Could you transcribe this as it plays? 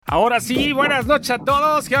Ahora sí, buenas noches a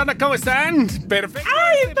todos. ¿Qué onda? ¿Cómo están? Perfecto.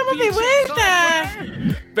 ¡Ay, estamos de vuelta!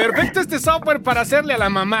 Software. Perfecto este software para hacerle a la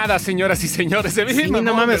mamada, señoras y señores. Se ve Sí, mamón,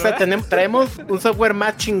 no mames, ¿verdad? traemos un software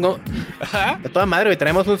más chingón. Ajá. De toda madre, güey,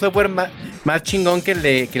 traemos un software más chingón que el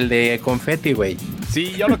de Confetti, güey.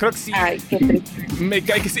 Sí, yo lo creo que sí. Ay, qué triste. Me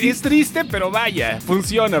cae que sí. Es triste, pero vaya,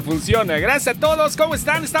 funciona. Gracias a todos. ¿Cómo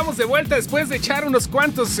están? Estamos de vuelta después de echar unos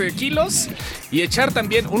cuantos kilos y echar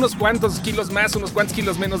también unos cuantos kilos más, unos cuantos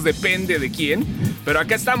kilos menos, depende de quién. Pero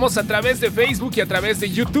acá estamos a través de Facebook y a través de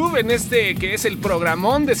YouTube en este que es el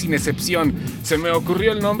programón de Sin Excepción. Se me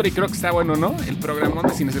ocurrió el nombre y creo que está bueno, ¿no? El programón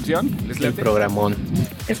de Sin Excepción. ¿Les El late? programón.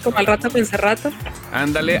 Es como el rato con Cerrato.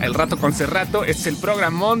 Ándale, el rato con Cerrato. Este es el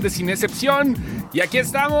programón de Sin Excepción. Y aquí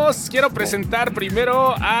estamos. Quiero presentar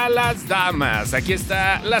primero a las damas. Aquí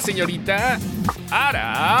está la señorita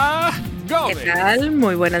Ara ¿Qué Gómez. tal?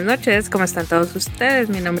 Muy buenas noches. ¿Cómo están todos ustedes?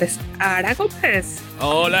 Mi nombre es Ara Gómez.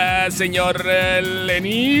 Hola, señor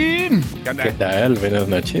Lenín. ¿Qué onda? ¿Qué tal? Buenas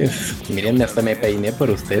noches. Miren, hasta me peiné por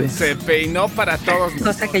ustedes. Se peinó para todos.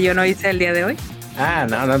 Cosa que yo no hice el día de hoy. Ah,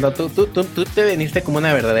 no, tú te veniste como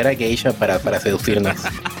una verdadera geisha para seducirnos.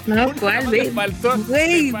 No, ¿cuál? Le faltó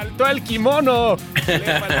el kimono.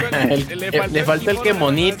 Le faltó el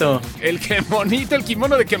kemonito. El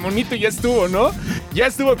kimono de kemonito ya estuvo, ¿no? Ya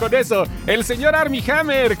estuvo con eso. El señor Armie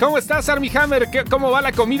Hammer. ¿Cómo estás, Armie Hammer? ¿Cómo va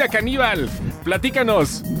la comida caníbal?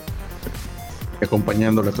 Platícanos.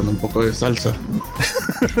 Acompañándola con un poco de salsa.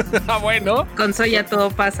 Ah, bueno. Con soya todo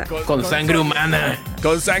pasa. Con sangre humana.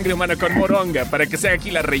 Con sangre humana, con moronga, para que sea aquí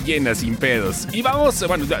la rellena sin pedos. Y vamos,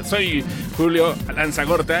 bueno, soy Julio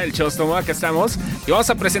Lanzagorta, el Chóstomo, acá estamos. Y vamos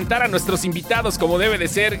a presentar a nuestros invitados como debe de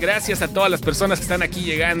ser. Gracias a todas las personas que están aquí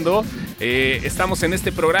llegando. Estamos en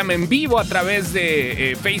este programa en vivo a través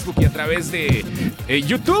de Facebook y a través de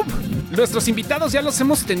YouTube. Nuestros invitados ya los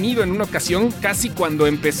hemos tenido en una ocasión, casi cuando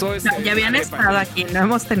empezó este. No, ya habían estado aquí, no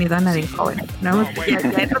hemos tenido a nadie joven. No, Bueno,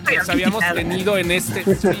 los habíamos tenido en este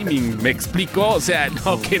streaming, ¿me explico? O sea,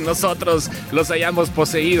 no que nosotros los hayamos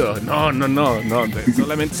poseído. No,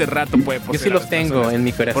 solamente ese rato puede poseer. Yo sí a los las tengo personas, en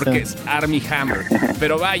mi corazón. porque es Armie Hammer.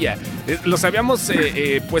 Pero vaya, los habíamos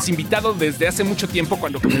pues invitado desde hace mucho tiempo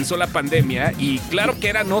cuando comenzó la pandemia y claro que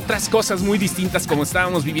eran otras cosas muy distintas como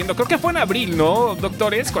estábamos viviendo. Creo que fue en abril, ¿no,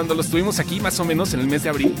 doctores? Cuando los tuvimos aquí más o menos en el mes de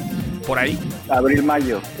abril, por ahí.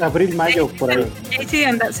 Abril-mayo, por ahí. Sí,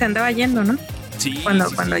 se andaba yendo, ¿no? Sí, Cuando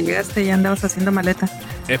sí. llegaste ya andabas haciendo maleta.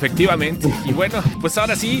 Efectivamente. Y bueno, pues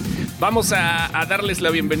ahora sí, vamos a darles la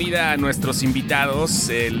bienvenida a nuestros invitados,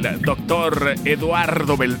 el doctor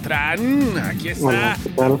Eduardo Beltrán. Aquí está. Hola, ¿qué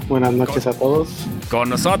tal? Buenas noches a todos. Con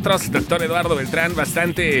nosotros, doctor Eduardo Beltrán,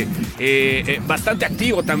 bastante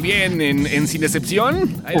activo también en Sin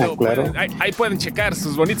Excepción. Ahí, Claro. ahí pueden checar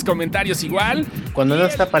sus bonitos comentarios igual. Cuando uno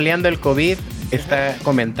está paliando el COVID, está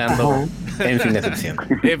comentando Ajá. en Sin Excepción.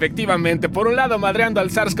 Efectivamente, por un lado madreando al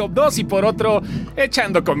SARS-CoV-2 y por otro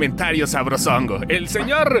echando comentarios sabrosongo. El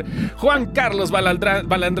señor Juan Carlos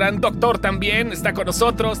Balandrán, doctor, también está con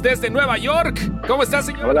nosotros desde Nueva York. ¿Cómo está,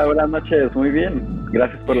 señor? Hola, buenas noches, muy bien.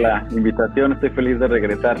 Gracias por la invitación, estoy feliz de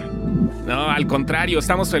regresar. No, al contrario,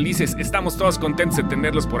 estamos felices, estamos todos contentos de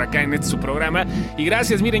tenerlos por acá en su programa. Y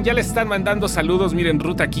gracias, miren, ya les están mandando saludos. Miren,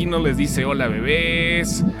 Ruth Aquino les dice hola,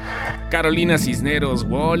 bebés. Carolina Cisneros,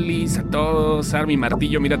 Wallis, a todos. Army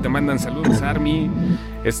Martillo, mira, te mandan saludos, Army.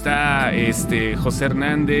 Está José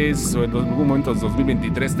Hernández, o en algún momento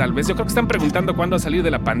 2023 tal vez. Yo creo que están preguntando cuándo va a salir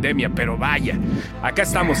de la pandemia, pero vaya, acá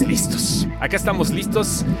estamos listos.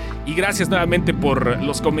 Y gracias nuevamente por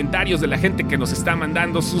los comentarios de la gente que nos está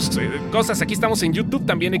mandando sus cosas. Aquí estamos en YouTube,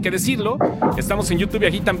 también hay que decirlo. Estamos en YouTube y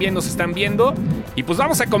aquí también nos están viendo. Y pues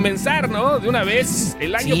vamos a comenzar, ¿no? De una vez,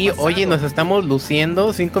 el año Sí, pasado. oye, nos estamos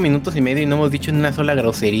luciendo 5 minutos y medio y no hemos dicho ni una sola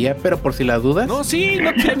grosería, pero por si las dudas. No, sí,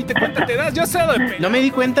 no te ni te cuenta, te das. Yo sé de pena. No me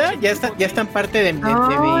di cuenta, ya están parte de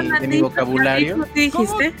mi vocabulario. ¿Qué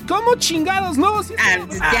dijiste? ¿Cómo chingados? No, sí,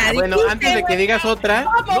 Ya Bueno, dijiste, antes de que digas otra,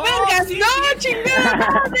 ¿Cómo vengas? sí. ¡No,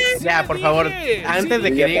 chingada! ya, por favor, antes de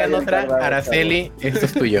Sí, que ya digan está otra, bien, Araceli, esto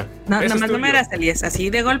es tuyo. No, Eso es nomás no me tuyo. hagas Elías, así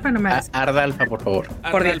de golpe no me hagas. Ardalfa, por favor.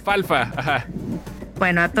 Por Dios. alfalfa. Ajá.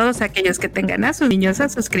 Bueno, a todos aquellos que tengan a sus niños, a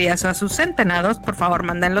sus crías o a sus centenados, por favor,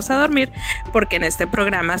 mándenlos a dormir, porque en este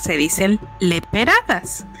programa se dicen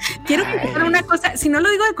leperadas. quiero contar una cosa. Si no lo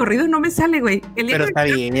digo de corrido, no me sale, güey. Pero está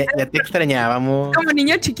bien, ya te extrañábamos. Como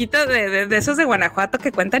niño chiquito de esos de Guanajuato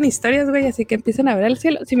que cuentan historias, güey, así que empiezan a ver el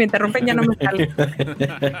cielo. Si me interrumpen, ya no me sale.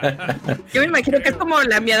 Yo me imagino que es como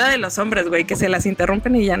la miada de los hombres, güey, que se las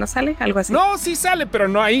interrumpen y ya no sale, algo así. No, sí sale, pero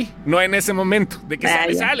no ahí, no en ese momento. De que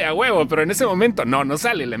sale a huevo, pero en ese momento no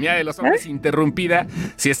sale. La miada de los hombres interrumpida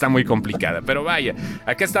sí está muy complicada. Pero vaya,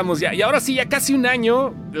 acá estamos ya. Y ahora sí, ya casi un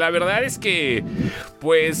año. La verdad es que,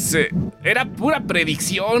 pues, era pura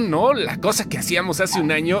predicción, ¿no? La cosa que hacíamos hace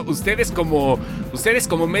un año. Ustedes como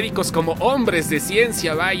médicos, como hombres de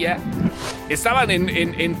ciencia, vaya, estaban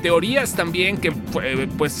en teorías también que,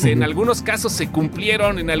 pues, en algunos casos se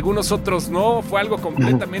cumplieron, en algunos otros no. Fue algo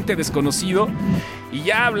completamente desconocido. Y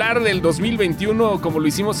ya hablar del 2021 como lo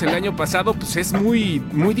hicimos el año pasado, pues es muy,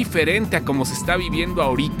 muy diferente a como se está viviendo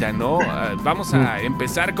ahorita, ¿no? Vamos a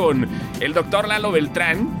empezar con el doctor Lalo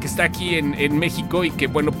Beltrán, que está aquí en México y que,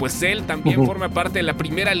 bueno, pues él también forma parte de la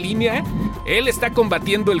primera línea. Él está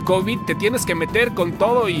combatiendo el COVID. Te tienes que meter con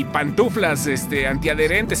todo y pantuflas,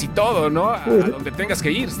 antiadherentes y todo, ¿no? A donde tengas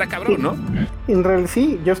que ir. Está cabrón, ¿no? En realidad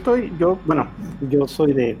sí, yo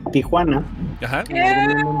soy de Tijuana. Ajá. En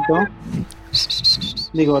algún momento,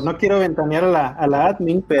 digo, no quiero ventanear a la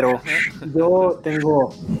admin, pero yo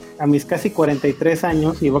tengo a mis casi 43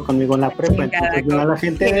 años, iba conmigo en la prepa, entonces yo a la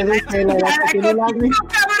gente de la edad que tiene la admin.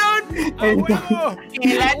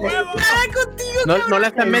 No la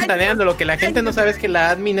están ventaneando, lo que la gente no sabe es que la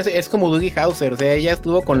admin es como Dougie Hauser, o sea, ella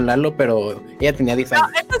estuvo con Lalo, pero ella tenía 10 años.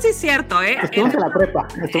 No, esto sí es cierto, ¿eh? Estuvimos en la prepa.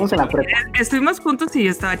 Estuvimos juntos y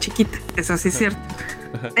yo estaba chiquita, eso sí es cierto.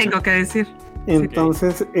 Tengo que decir.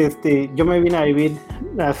 Entonces, yo me vine a vivir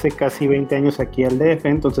hace casi 20 años aquí al DF,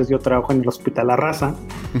 entonces yo trabajo en el Hospital La Raza,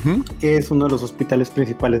 que es uno de los hospitales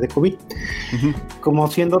principales de COVID. Como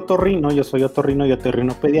siendo otorrino, yo soy otorrino y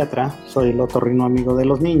otorrino pediatra, soy el otorrino amigo de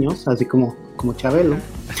los niños, así como Chabelo.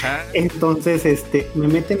 Entonces, me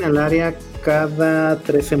meten al área cada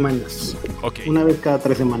 3 semanas. Okay. Una vez cada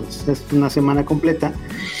 3 semanas, es una semana completa.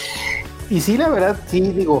 Y sí, la verdad, sí,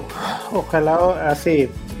 digo, ojalá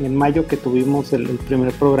en mayo que tuvimos el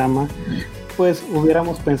primer programa, pues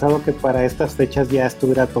hubiéramos pensado que para estas fechas ya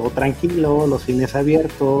estuviera todo tranquilo, los cines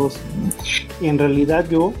abiertos. Y en realidad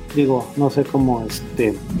yo digo, no sé cómo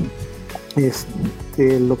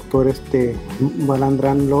el doctor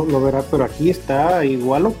Balandrán lo verá, pero aquí está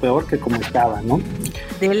igual o peor que como estaba, ¿no?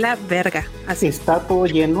 De la verga, así. Está todo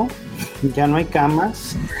lleno, ya no hay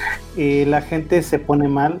camas, la gente se pone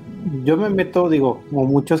mal. Yo me meto, digo, como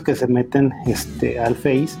muchos que se meten al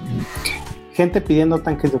Face, gente pidiendo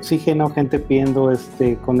tanques de oxígeno, gente pidiendo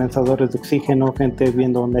condensadores de oxígeno, gente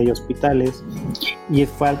viendo dónde hay hospitales, y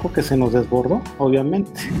fue algo que se nos desbordó,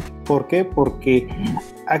 obviamente. ¿Por qué? Porque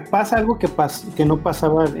pasa algo que no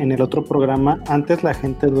pasaba en el otro programa. Antes la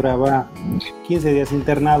gente duraba 15 días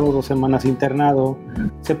internado, 2 semanas internado,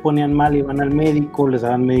 se ponían mal, iban al médico, les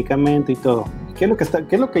daban medicamento y todo. ¿Qué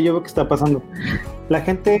es lo que yo veo que está pasando? La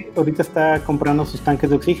gente ahorita está comprando sus tanques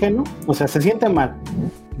de oxígeno, o sea, se siente mal,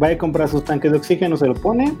 va a comprar sus tanques de oxígeno, se lo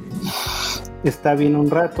pone, está bien un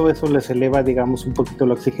rato, eso les eleva, digamos, un poquito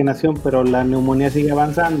la oxigenación, pero la neumonía sigue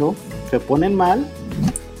avanzando, se ponen mal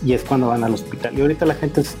y es cuando van al hospital. Y ahorita la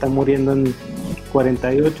gente se está muriendo en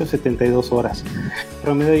 48, 72 horas.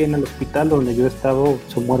 Promedio ahí en el hospital donde yo he estado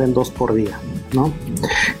se mueren 2 por día, ¿no?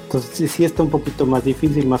 Entonces sí está un poquito más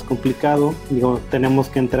difícil, más complicado. Digo, tenemos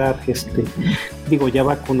que entrar, ya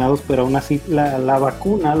vacunados, pero aún así la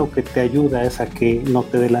vacuna lo que te ayuda es a que no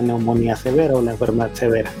te dé la neumonía severa o la enfermedad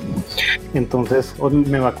severa. Entonces, hoy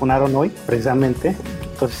me vacunaron hoy, precisamente.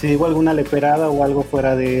 Entonces, si digo alguna leperada o algo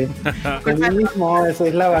fuera de mí mismo, esa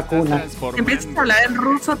es la vacuna. ¿Empiezas a hablar en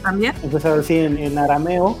ruso también? Empiezo a decir en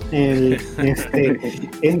arameo,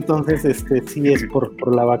 entonces sí es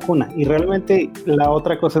por la vacuna. Y realmente la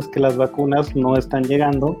otra cosa es que las vacunas no están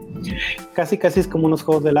llegando. Casi es como unos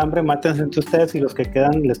juegos del hambre, mátense entre ustedes y los que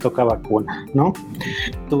quedan les toca vacuna, ¿no?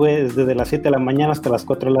 Tuve desde las 7 de la mañana hasta las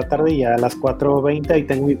 4 de la tarde y a las 4:20 y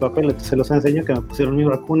tengo mi papel, entonces se los enseño que me pusieron mi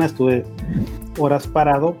vacuna. Estuve horas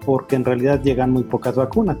parado porque en realidad llegan muy pocas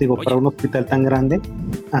vacunas, digo. Oye, para un hospital tan grande.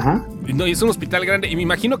 Ajá. No, y es un hospital grande y me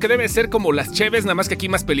imagino que debe ser como las cheves, nada más que aquí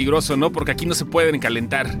más peligroso, ¿no? Porque aquí no se pueden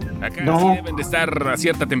calentar. Acá sí deben de estar a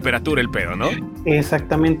cierta temperatura el pedo, ¿no?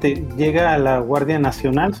 Exactamente. Llega a la Guardia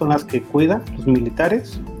Nacional, son las que cuidan, los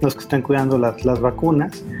militares, los que están cuidando las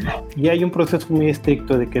vacunas, y hay un proceso muy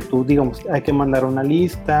estricto de que tú, digamos, hay que mandar una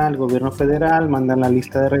lista al gobierno federal, mandan la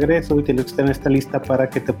lista de regreso y tienes que estar en esta lista para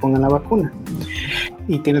que te pongan la vacuna.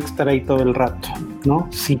 Y tienes que estar ahí todo el rato, ¿no?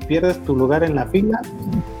 Si pierdes tu lugar en la fila,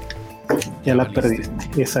 ya la perdiste.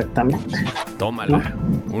 Exactamente. Tómala.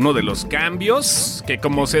 Uno de los cambios que,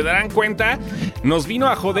 como se darán cuenta, nos vino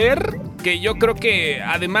a joder, que yo creo que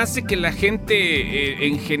además de que la gente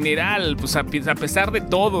en general, pues a pesar de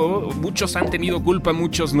todo, muchos han tenido culpa,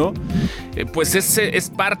 muchos no, pues es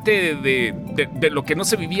parte de lo que no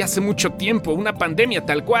se vivía hace mucho tiempo, una pandemia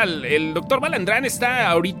tal cual. El doctor Balandrán está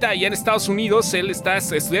ahorita allá en Estados Unidos, él está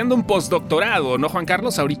estudiando un postdoctorado, ¿no, Juan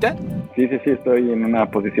Carlos, ahorita? Sí, estoy en una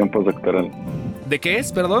posición postdoctoral. ¿De qué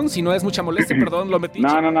es? Perdón, si no es mucha molestia, perdón, lo metí.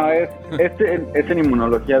 No, es en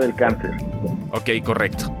inmunología del cáncer. Ok,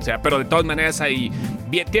 correcto. O sea, pero de todas maneras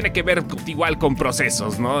tiene que ver igual con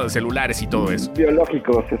procesos, ¿no? Celulares y todo eso.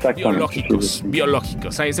 Biológicos, exactamente.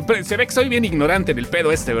 Biológicos. Ay, se ve que soy bien ignorante en el pedo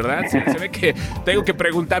 ¿verdad? Se ve que tengo que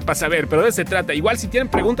preguntar para saber, pero de eso se trata. Igual si tienen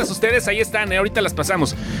preguntas ustedes, ahí están, ahorita las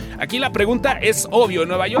pasamos. Aquí la pregunta es obvio, en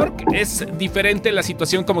Nueva York es diferente la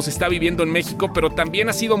situación como se está viviendo en México, pero también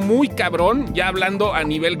ha sido muy cabrón, ya hablando a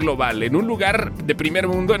nivel global, en un lugar de primer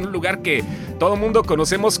mundo, en un lugar que todo mundo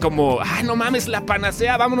conocemos como, no mames, la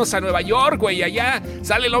panacea, vámonos a Nueva York, güey, allá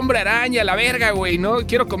sale el hombre araña, la verga, güey, ¿no?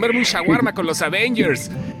 Quiero comerme un shawarma con los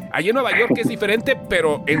Avengers. Allá en Nueva York es diferente,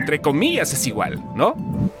 pero entre comillas es igual, ¿no?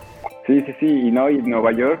 Sí, y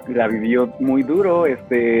Nueva York la vivió muy duro, yo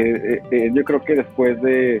creo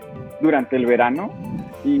que durante el verano,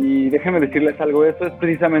 y déjenme decirles algo, eso es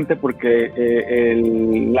precisamente porque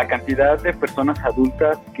la cantidad de personas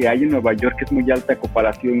adultas que hay en Nueva York es muy alta en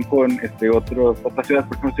comparación con otras ciudades,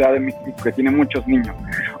 por ejemplo Ciudad de México, que tiene muchos niños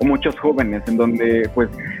o muchos jóvenes, en donde pues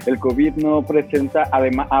el COVID no presenta,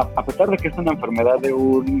 además, a pesar de que es una enfermedad de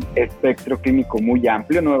un espectro clínico muy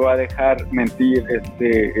amplio, no me va a dejar mentir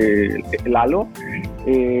Lalo,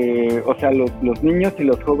 o sea, los niños y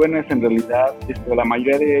los jóvenes en realidad, la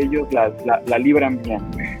mayoría de ellos la libran bien.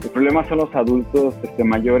 El problema son los adultos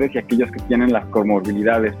mayores y aquellos que tienen las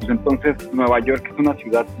comorbilidades. Pues entonces Nueva York es una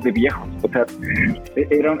ciudad de viejos, o sea,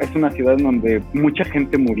 es una ciudad donde mucha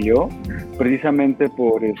gente murió precisamente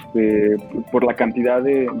por la cantidad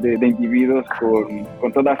de individuos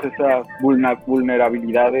con todas esas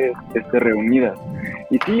vulnerabilidades reunidas.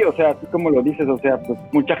 Y sí, o sea, así como lo dices, o sea, pues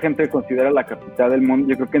mucha gente considera la capital del mundo.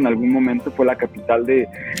 Yo creo que en algún momento fue la capital del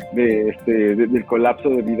colapso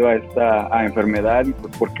debido a esta enfermedad, y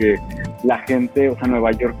pues porque la gente, o sea,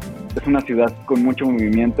 Nueva York es una ciudad con mucho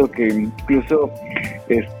movimiento que incluso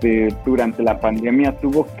durante la pandemia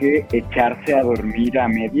tuvo que echarse a dormir a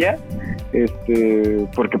medias,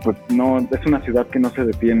 porque pues no, es una ciudad que no se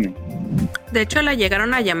detiene. De hecho, la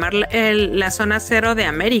llegaron a llamar la zona cero de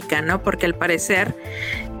América, ¿no? Porque al parecer,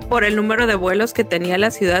 por el número de vuelos que tenía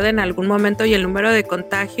la ciudad en algún momento y el número de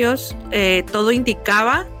contagios, todo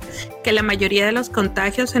indicaba que la mayoría de los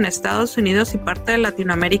contagios en Estados Unidos y parte de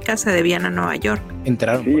Latinoamérica se debían a Nueva York.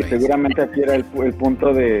 Sí, seguramente aquí era el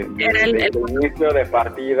punto de inicio de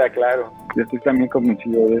partida, claro. Yo estoy también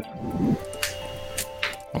convencido de eso.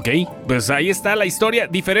 Ok, pues ahí está la historia,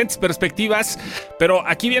 diferentes perspectivas, pero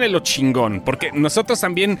aquí viene lo chingón, porque nosotros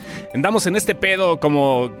también andamos en este pedo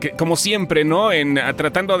como siempre, ¿no?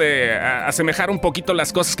 Tratando de asemejar un poquito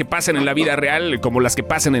las cosas que pasan en la vida real, como las que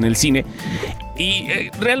pasan en el cine. Y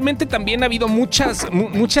realmente también ha habido muchas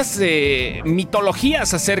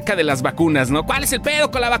mitologías acerca de las vacunas, ¿no? ¿Cuál es el pedo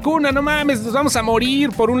con la vacuna? No mames, nos vamos a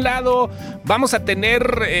morir por un lado, vamos a tener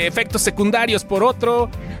efectos secundarios por otro.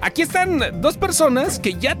 Aquí están dos personas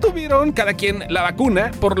que ya tuvieron cada quien la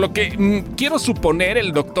vacuna, por lo que quiero suponer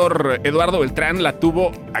el doctor Eduardo Beltrán la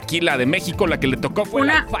tuvo aquí, la de México, la que le tocó fue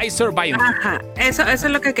la Pfizer BioNTech. Ajá, eso es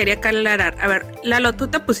lo que quería aclarar. A ver, Lalo, tú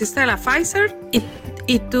te pusiste la Pfizer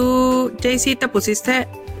y tú, JC, te pusiste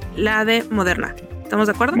la de Moderna. ¿Estamos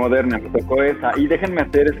de acuerdo? Moderna, me tocó esa. Y déjenme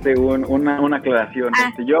hacer una aclaración.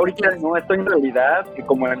 Yo ahorita no estoy en realidad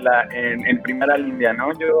como en primera línea,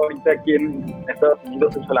 ¿no? Yo ahorita aquí en Estados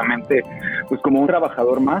Unidos soy solamente pues como un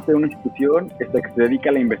trabajador más de una institución que se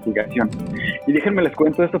dedica a la investigación. Y déjenme les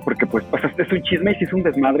cuento esto porque pues es un chisme y se hizo un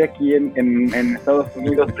desmadre aquí en Estados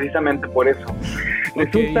Unidos precisamente por eso.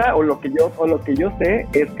 Resulta, o lo que yo sé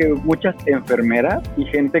es que muchas enfermeras y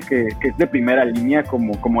gente que es de primera línea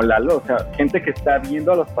como Lalo, o sea, gente que está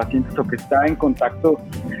viendo a los pacientes o que está en contacto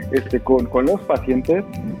con los pacientes,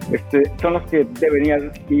 son los que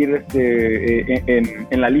deberían ir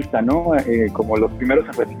en la lista, ¿no? Como los primeros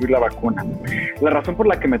a recibir la vacuna. La razón por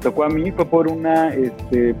la que me tocó a mí fue por una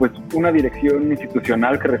dirección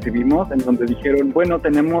institucional que recibimos, en donde dijeron, bueno,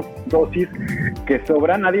 tenemos dosis que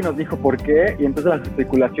sobran, nadie nos dijo por qué, y entonces las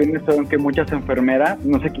especulaciones fueron que muchas enfermeras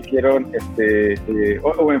no se quisieron,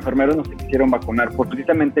 o enfermeros no se quisieron vacunar por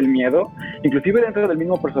precisamente el miedo, inclusive dentro del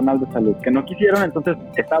mismo personal de salud, que no quisieron. Entonces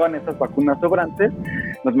estaban esas vacunas sobrantes,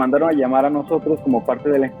 nos mandaron a llamar a nosotros como parte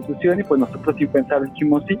de la institución, y pues nosotros sin pensar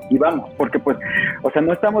dijimos sí, y vamos, porque pues, o sea,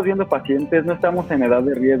 no estamos viendo pacientes, no estamos en edad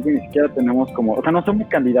de riesgo, y ni siquiera tenemos como, o sea, no somos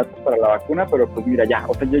candidatos para la vacuna, pero pues mira, ya,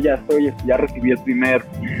 o sea, yo ya recibí el primer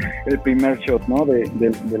shot, ¿no?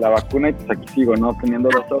 De la vacuna, y pues aquí sigo, ¿no? Teniendo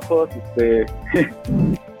los ojos,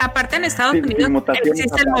 Aparte en Estados Unidos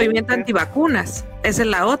existe el movimiento antivacunas, esa es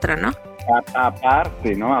la otra, ¿no?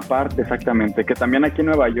 Aparte, exactamente, que también aquí en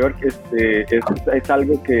Nueva York es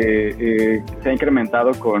algo que se ha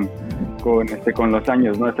incrementado con los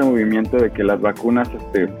años, ¿no? Este movimiento de que las vacunas,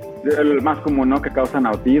 el más común, ¿no? Que causan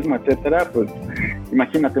autismo, etcétera, pues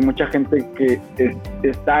imagínate, mucha gente que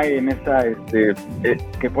está en esa,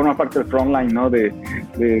 que forma parte del frontline, ¿no? De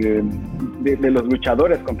los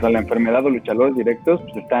luchadores contra la enfermedad o luchadores directos,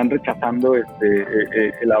 pues están rechazando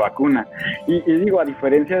la vacuna. Y digo, a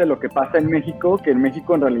diferencia de lo que pasa en México, que en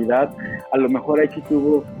México en realidad a lo mejor ahí sí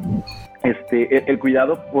tuvo el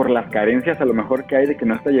cuidado por las carencias a lo mejor que hay de que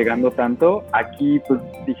no está llegando tanto. Aquí pues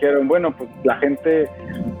dijeron, bueno, pues la gente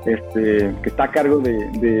que está a cargo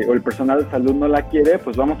o el personal de salud no la quiere,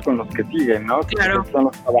 pues vamos con los que siguen, ¿no? Claro. Que son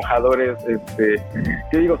los trabajadores,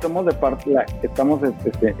 yo digo, somos de parte, estamos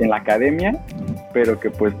en la academia, pero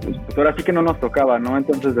que pues ahora sí que no nos tocaba, ¿no?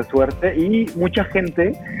 Entonces de suerte, y mucha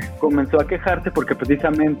gente comenzó a quejarse porque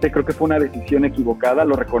precisamente creo que fue una decisión equivocada,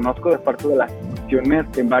 lo reconozco, de parte de las instituciones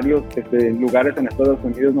en varios lugares en Estados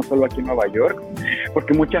Unidos, no solo aquí en Nueva York,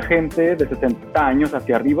 porque mucha gente de 60 años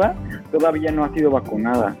hacia arriba todavía no ha sido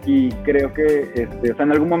vacunada, y creo que o sea,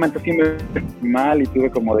 en algún momento sí me sentí mal y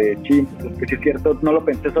tuve como de que sí es cierto, no lo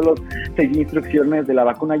pensé, solo seguí instrucciones de la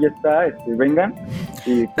vacuna, ya está, vengan.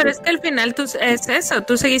 Y, pero es que al final es eso,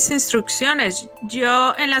 tú seguiste instrucciones.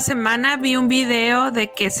 Yo en la semana vi un video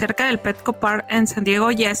de que cerca del Petco Park en San Diego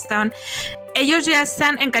ellos ya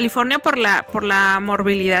están en California por la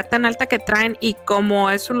morbilidad tan alta que traen, y como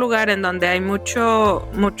es un lugar en donde hay mucho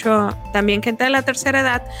también gente de la tercera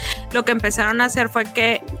edad, lo que empezaron a hacer fue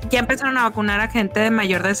que ya empezaron a vacunar a gente de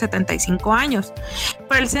mayor de 75 años.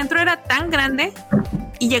 Pero el centro era tan grande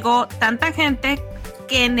y llegó tanta gente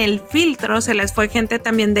que en el filtro se les fue gente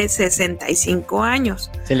también de 65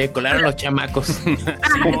 años. Se le colaron los chamacos.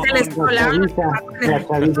 Se les colaron los chamacos.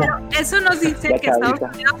 Pero eso nos dice que Estados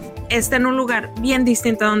Unidos está en un lugar bien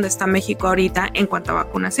distinto a donde está México ahorita en cuanto a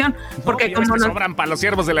vacunación. Porque como nos sobran para los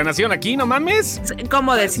siervos de la nación aquí, no mames.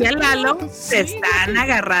 Como decía Lalo, se están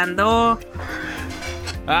agarrando.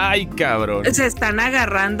 Ay, cabrón. Se están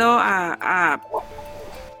agarrando a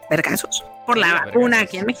vergazos por la vacuna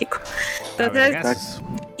aquí en México. Entonces,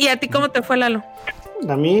 ¿y a ti cómo te fue, Lalo?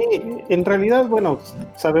 A mí, en realidad, bueno,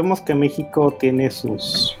 sabemos que México tiene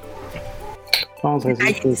sus, vamos a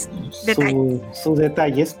decir, sus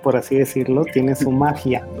detalles, por así decirlo, tiene su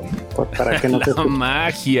magia, para que no la te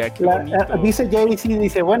magia. Dice Jaycee,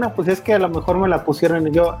 dice, bueno, pues es que a lo mejor me la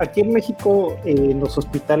pusieron yo. Aquí en México, en los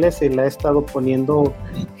hospitales se la ha estado poniendo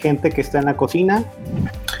gente que está en la cocina,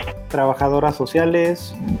 trabajadoras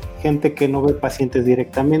sociales, gente que no ve pacientes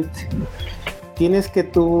directamente. Tienes que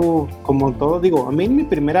tú, como todo, digo, a mí en mi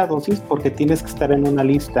primera dosis, porque tienes que estar en una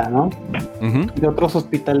lista, ¿no? Uh-huh. De otros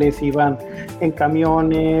hospitales iban en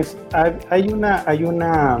camiones. Hay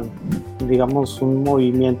una, digamos, un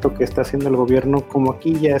movimiento que está haciendo el gobierno, como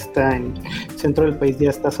aquí ya está en el centro del país, ya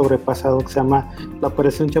está sobrepasado, que se llama la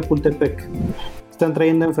Operación Chapultepec. Están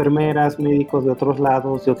trayendo enfermeras, médicos de otros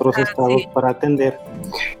lados, de otros estados, sí, para atender.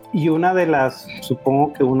 Y una de las,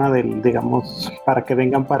 supongo que digamos, para que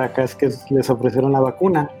vengan para acá, es que les ofrecieron la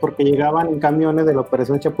vacuna, porque llegaban en camiones de la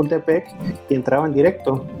Operación Chapultepec y entraban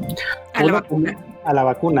directo a la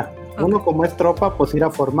vacuna. Okay. Uno, como es tropa, pues ir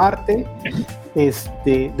a formarte.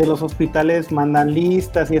 De los hospitales mandan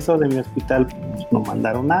listas, y eso de mi hospital pues, no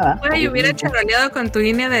mandaron nada. Bueno, yo hubiera charaleado con tu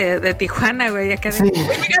línea de Tijuana, güey, acá sí.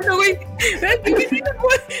 Güey,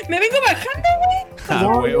 me vengo bajando,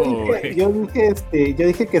 güey. Yo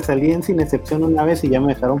dije que salí sin excepción una vez y ya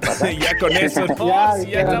me dejaron pasar. Ya con eso, no,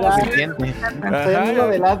 ya estamos soy amigo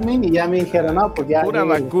del admin y ya me dijeron, no, pues ya. Pura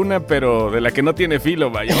vacuna, pero de la que no tiene filo,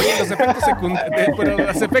 vaya. Oye,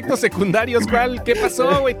 los efectos secundarios, ¿cuál? ¿Qué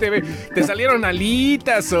pasó, güey? ¿Te salieron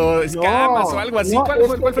alitas o escamas o algo así? ¿Cuál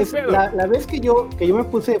fue el pedo? La vez que yo me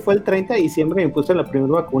puse, fue el 30 de diciembre, me puse la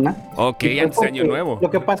primera vacuna. Ok, antes de Año Nuevo. Lo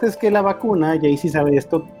que pasa es que la vacuna, ya ahí sí sabe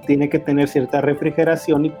esto, tiene que tener cierta refrigeración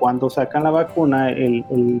refrigeración, y cuando sacan la vacuna,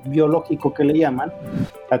 el biológico que le llaman,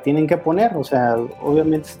 la tienen que poner, o sea,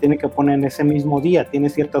 obviamente se tiene que poner en ese mismo día, tiene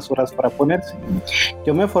ciertas horas para ponerse.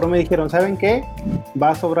 Yo me formé y dijeron, ¿saben qué? Va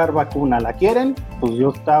a sobrar vacuna, ¿la quieren? Pues yo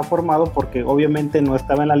estaba formado porque obviamente no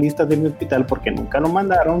estaba en la lista de mi hospital porque nunca lo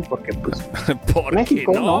mandaron, porque pues ¿Por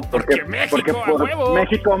México, qué no? ¿no? Porque México, a huevo.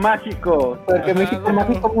 México mágico. Porque México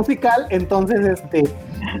mágico musical, entonces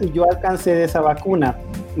yo alcancé de esa vacuna.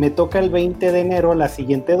 Me toca el 20 de enero la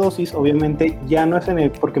siguiente dosis, obviamente ya no es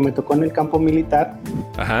porque me tocó en el campo militar.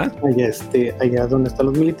 Ajá. Allá donde están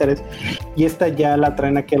los militares, y esta ya la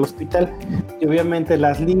traen aquí al hospital, y obviamente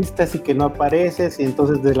las listas y que no apareces, y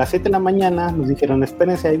entonces desde las 7 de la mañana nos dijeron,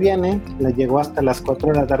 espérense, ahí viene, la llegó hasta las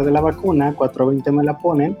 4 de la tarde la vacuna, 4:20 me la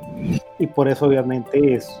ponen, y por eso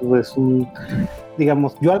obviamente es un,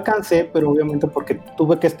 digamos, yo alcancé, pero obviamente porque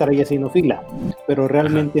tuve que estar ahí haciendo fila, pero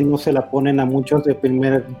realmente no se la ponen a muchos de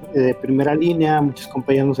primera línea, muchos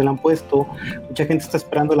compañeros no se la han puesto, mucha gente está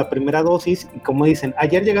esperando la primera dosis, y como dicen,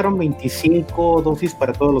 ayer llegaron 25 dosis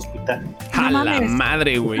para todo el hospital. A la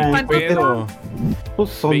madre, güey. ¿Cuánto? Pues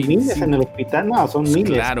son 25. miles en el hospital, no, son Pues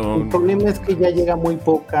miles. claro. El problema es que ya llega muy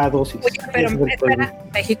poca dosis. Oye, pero Ese es el espera, problema.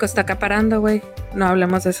 México está acaparando, güey. No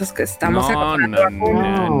hablemos de esos que estamos acaparando.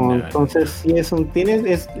 No, entonces sí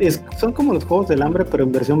son como los Juegos del Hambre, pero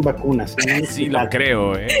en versión vacunas. ¿Sí? Sí, lo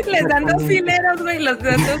creo, Les dan 2 fileros, güey, los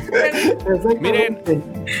dan 2 fileros. Miren,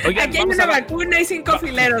 oigan, Aquí hay una vacuna y 5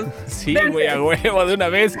 fileros. Sí, güey, a huevo, de una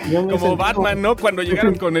vez. Yo me Como sentí Batman, ¿no? Cuando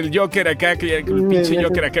llegaron con el Joker acá, que el pinche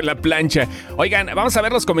Joker acá en la plancha. Oigan, vamos a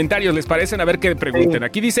ver los comentarios, ¿les parecen? A ver qué pregunten.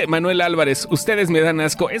 Aquí dice Manuel Álvarez, ustedes me dan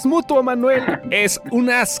asco. Es mutuo, Manuel. Es un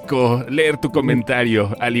asco leer tu comentario,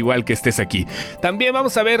 al igual que estés aquí. También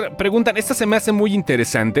vamos a ver, preguntan, esta se me hace muy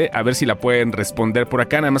interesante, a ver si la pueden responder por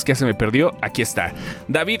acá, nada más que ya se me perdió. Aquí está.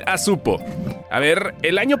 David Azupo. A ver,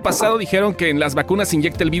 el año pasado dijeron que en las vacunas se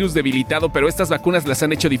inyecta el virus debilitado, pero estas vacunas las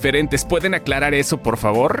han hecho diferentes. ¿Pueden aclarar eso, por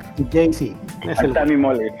favor? Jay-Z. Ahí está mi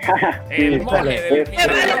mole. El mole del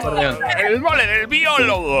biólogo. El mole del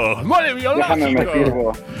biólogo. Mole Déjame me biológico.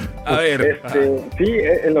 sirvo. A ver. Sí,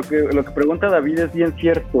 lo que pregunta David es bien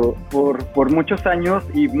cierto. Por muchos años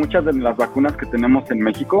y muchas de las vacunas que tenemos en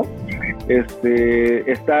México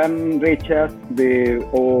están hechas de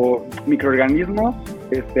o microorganismos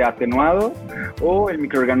atenuados o el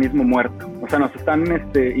microorganismo muerto. O sea, nos están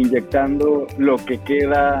inyectando lo que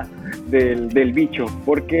queda del bicho,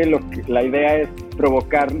 porque la idea es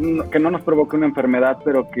provocar, que no nos provoque una enfermedad,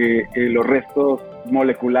 pero que los restos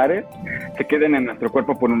moleculares se queden en nuestro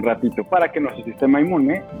cuerpo por un ratito, para que nuestro sistema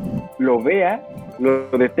inmune lo vea, lo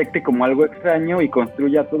detecte como algo extraño y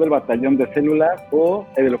construya todo el batallón de células o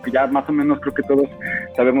de lo que ya más o menos creo que todos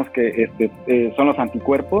sabemos que son los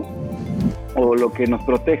anticuerpos, o lo que nos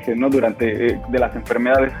protege, ¿no? Durante de las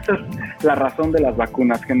enfermedades. Esa es la razón de las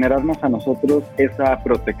vacunas, generarnos a nosotros esa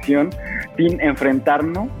protección sin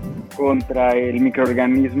enfrentarnos contra el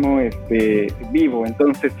microorganismo vivo.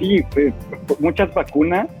 Entonces sí, muchas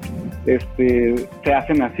vacunas se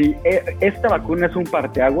hacen así. Esta vacuna es un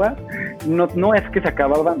parteaguas, no es que se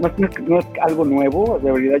acababa, no es algo nuevo,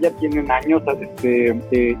 de verdad ya tienen años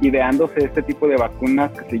ideándose este tipo de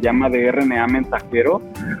vacunas que se llama de RNA mensajero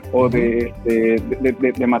o de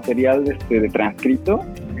material de transcrito.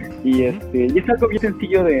 Y es algo bien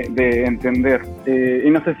sencillo de entender, y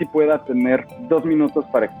no sé si pueda tener 2 minutos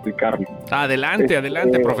para explicarlo. Adelante,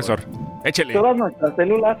 profesor. Échele. Todas nuestras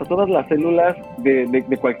células o todas las células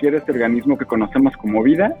de cualquier organismo que conocemos como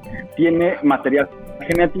vida tiene material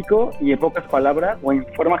genético, y en pocas palabras o en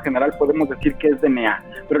forma general podemos decir que es DNA,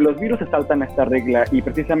 pero los virus se saltan esta regla, y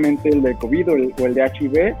precisamente el de COVID o el de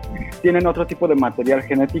HIV tienen otro tipo de material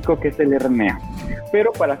genético que es el RNA.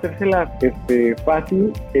 Pero para hacérsela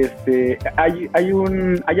fácil, hay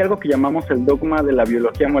algo que llamamos el dogma de la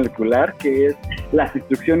biología molecular, que es las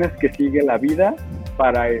instrucciones que sigue la vida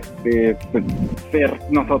para ser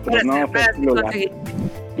nosotros, ¿no? Ser celular.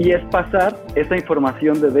 Y es pasar esa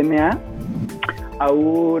información de DNA a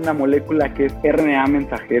una molécula que es RNA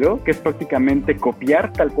mensajero, que es prácticamente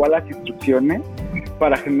copiar tal cual las instrucciones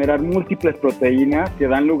para generar múltiples proteínas que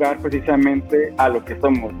dan lugar precisamente a lo que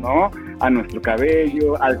somos, ¿no? A nuestro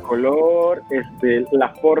cabello, al color, la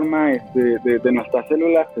forma de nuestras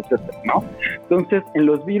células, etcétera, ¿no? Entonces, en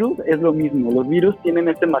los virus es lo mismo. Los virus tienen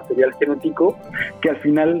este material genético que al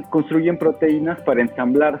final construyen proteínas para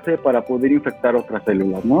ensamblarse para poder infectar otras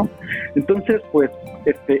células, ¿no? Entonces, pues,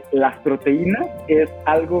 las proteínas es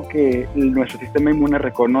algo que nuestro sistema inmune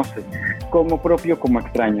reconoce como propio, como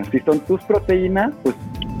extraño. Si son tus proteínas, pues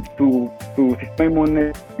tu sistema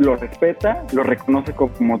inmune lo respeta, lo reconoce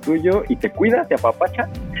como tuyo y te cuida, te apapacha.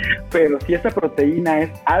 pero si esa proteína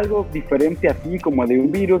es algo diferente a ti, como de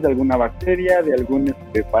un virus, de alguna bacteria, de algún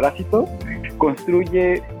parásito,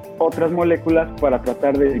 construye otras moléculas para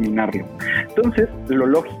tratar de eliminarlo. Entonces, lo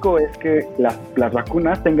lógico es que las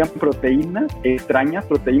vacunas tengan proteínas extrañas,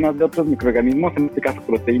 proteínas de otros microorganismos, en este caso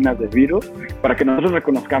proteínas de virus, para que nosotros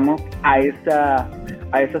reconozcamos a esas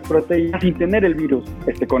proteínas sin tener el virus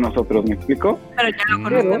con nosotros, ¿me explico? Pero ya lo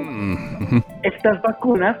conocemos. Estas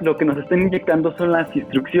vacunas lo que nos están inyectando son las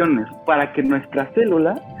instrucciones para que nuestra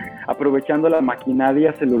célula, aprovechando la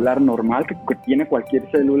maquinaria celular normal que tiene cualquier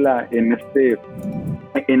célula en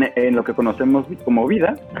lo que conocemos como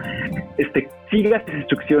vida, siga esas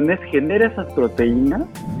instrucciones, genere esas proteínas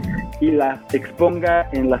y las exponga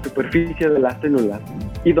en la superficie de las células.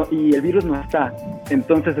 Y el virus no está.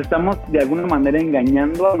 Entonces estamos de alguna manera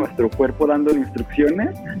engañando a nuestro cuerpo, dándole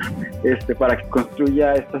instrucciones para que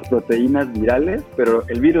construya estas proteínas virales, pero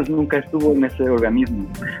el virus nunca estuvo en ese organismo.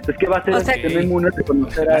 Entonces, ¿qué va a hacer el sistema inmune de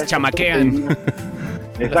conocer a las chamaquean?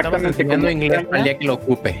 Exactamente, enseñando inglés para el día que lo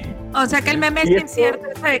ocupe. O sea que el meme es cierto,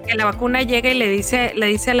 de que la vacuna llega y le dice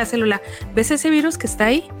a la célula, ¿ves ese virus que está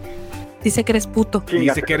ahí? Dice que eres puto.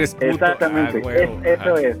 Dice que eres puto. Exactamente,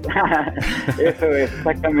 eso es. Eso es,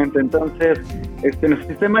 exactamente. Entonces, nuestro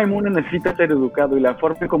sistema inmune necesita ser educado, y la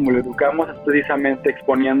forma como lo educamos es precisamente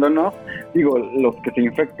exponiéndonos. Digo, los que se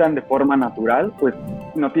infectan de forma natural, pues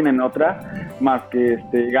no tienen otra más que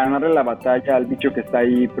ganarle la batalla al bicho que está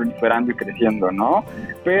ahí proliferando y creciendo, ¿no?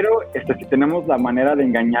 Pero si tenemos la manera de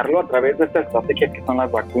engañarlo a través de esta estrategia que son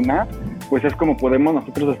las vacunas, pues es como podemos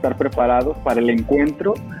nosotros estar preparados para el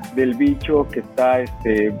encuentro del bicho que está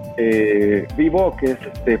vivo o que es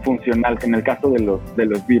funcional, en el caso de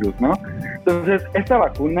los virus, ¿no? Entonces, esta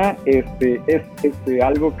vacuna es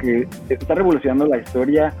algo que está revolucionando la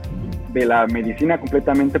historia de la medicina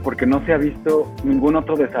completamente, porque no se ha visto ningún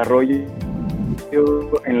otro desarrollo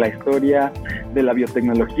en la historia de la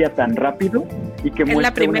biotecnología tan rápido y que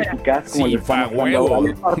muestra una eficaz como sí, le estamos dando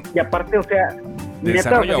ahora. Y aparte, o sea,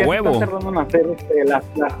 desarrollo a huevo. Están tardando en hacer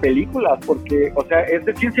las películas, porque, o sea, es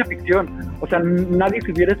de ciencia ficción. O sea, nadie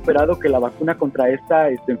se hubiera esperado que la vacuna contra esta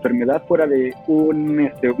enfermedad fuera de un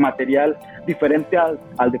material diferente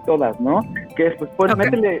al de todas, ¿no? Que es, pues,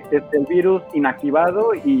 métele el virus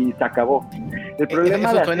inactivado y se acabó. El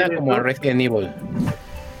problema eso suena como Resident Evil.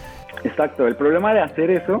 Exacto, el problema de hacer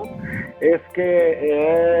eso es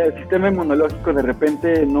que el sistema inmunológico de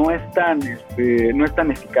repente no es tan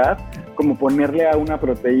eficaz como ponerle a una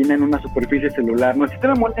proteína en una superficie celular. Nuestro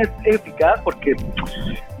sistema inmune es eficaz porque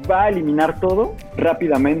va a eliminar todo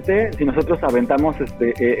rápidamente si nosotros aventamos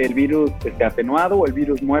el virus atenuado o el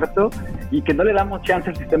virus muerto, y que no le damos chance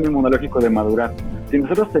al sistema inmunológico de madurar. Si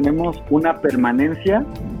nosotros tenemos una permanencia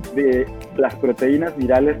de las proteínas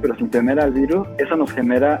virales pero sin tener al virus, eso nos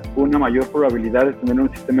genera una mayor probabilidad de tener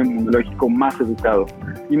un sistema inmunológico más educado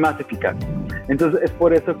y más eficaz. Entonces es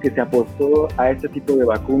por eso que se apostó a este tipo de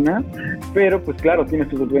vacuna, pero pues claro, tiene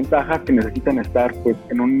sus desventajas que necesitan estar pues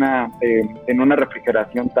en una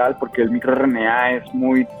refrigeración tal, porque el microRNA es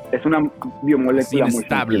una biomolécula muy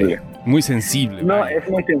estable, muy sensible. No, es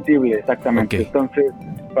muy sensible, exactamente. Okay. Entonces,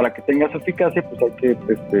 para que tenga su eficacia, pues hay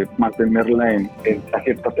que mantenerla a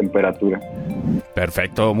cierta temperatura.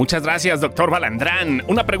 Perfecto, muchas gracias, doctor Balandrán.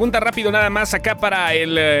 Una pregunta rápido nada más acá para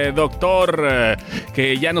el doctor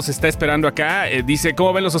que ya nos está esperando acá. Dice,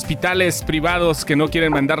 ¿cómo ven los hospitales privados que no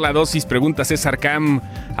quieren mandar la dosis? Pregunta César Cam,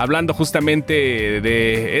 hablando justamente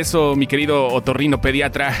de eso, mi querido otorrino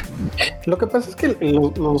pediatra. Lo que pasa es que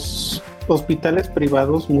los hospitales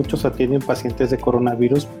privados, muchos atienden pacientes de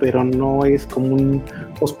coronavirus, pero no es como un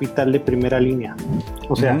hospital de primera línea.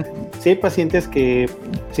 O sea, sí hay pacientes que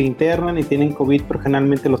se internan y tienen COVID, pero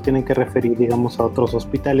generalmente los tienen que referir, digamos, a otros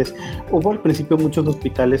hospitales. Hubo al principio muchos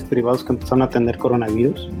hospitales privados que empezaron a atender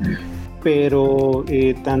coronavirus, pero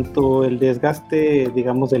tanto el desgaste,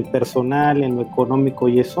 digamos, del personal en lo económico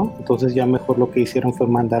y eso, entonces ya mejor lo que hicieron fue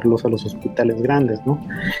mandarlos a los hospitales grandes, ¿no?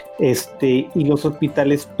 Y los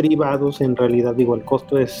hospitales privados, en realidad, digo, el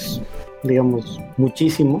costo es, digamos,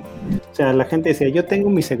 muchísimo. O sea, la gente decía, yo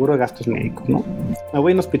tengo mi seguro de gastos médicos, ¿no? Me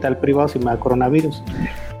voy a un hospital privado si me da coronavirus.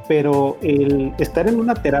 Pero el estar en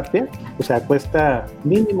una terapia, o sea, cuesta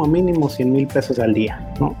mínimo 100,000 pesos al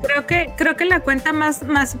día, ¿no? Creo que la cuenta más,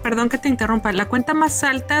 perdón que te interrumpa, la cuenta más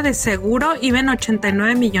alta de seguro iba en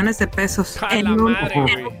 89 millones de pesos en un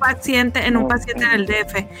paciente del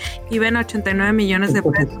DF, iba en 89 millones de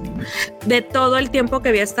pesos. De todo el tiempo que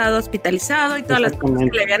había estado hospitalizado y todas las cosas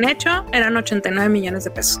que le habían hecho, eran 89 millones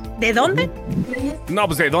de pesos. ¿De dónde? No,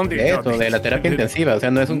 pues ¿de dónde? De eso, de la terapia intensiva, o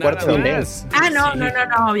sea, no es un cuarto de un mes. No,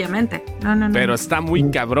 obviamente. obviamente. No. Pero está muy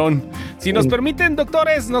cabrón. Si nos permiten,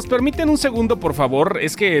 doctores, nos permiten un segundo, por favor.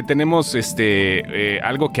 Es que tenemos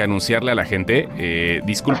algo que anunciarle a la gente.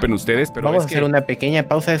 Disculpen ustedes, pero vamos a hacer una pequeña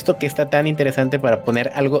pausa. Esto que está tan interesante para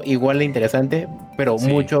poner algo igual de interesante, pero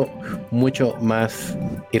mucho, mucho más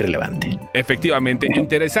irrelevante. Efectivamente,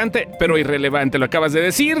 interesante, pero irrelevante, lo acabas de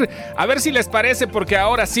decir. A ver si les parece, porque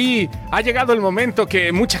ahora sí ha llegado el momento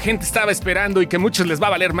que mucha gente estaba esperando y que muchos les va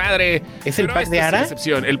a valer madre. ¿Es el pack de Ara?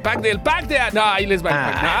 El pack de no, ahí les va el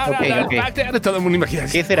pack de Ara, todo el mundo imagina.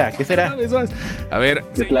 ¿Qué será? A ver,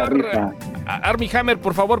 señor Armie Hammer,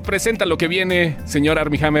 por favor, presenta lo que viene, señor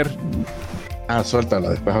Armie Hammer. Suéltala,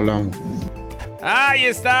 después hablamos. Ahí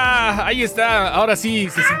está. Ahora sí,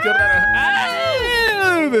 se sintió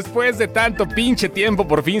raro. Después de tanto pinche tiempo,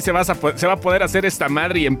 por fin se va a poder hacer esta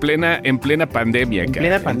madre y en plena pandemia. En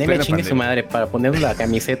plena pandemia, chingue su madre, para poner la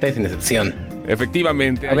camiseta de Sin Excepción.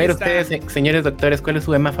 Efectivamente. A ver, ustedes, señores doctores, ¿cuál es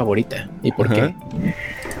su ema favorita? ¿Y por qué?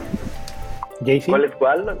 JC. ¿Cuál es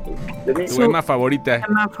cuál? Su ema favorita.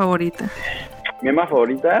 ¿Mi ema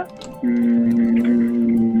favorita?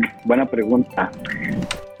 Buena pregunta.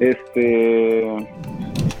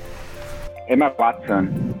 Emma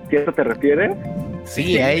Watson. ¿Si a eso te refieres?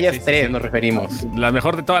 Sí, a ellas tres nos referimos. La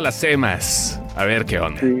mejor de todas las emas. A ver qué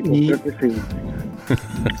onda. Sí, creo que sí.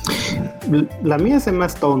 La mía es Emma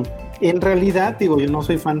Stone. En realidad, digo, yo no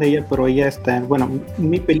soy fan de ella, pero ella está, bueno,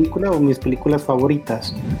 mi película o mis películas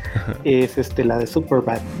favoritas es la de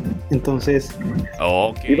Superbad. Entonces,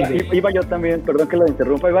 iba yo también, perdón que lo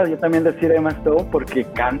interrumpa, iba yo también a decir Emma Stone porque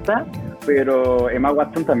canta, pero Emma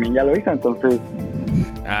Watson también ya lo hizo, entonces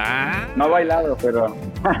no ha bailado, pero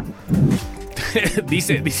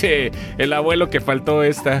dice el abuelo que faltó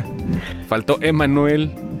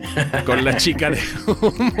Emanuel con la chica de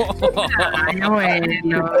humo. Ay,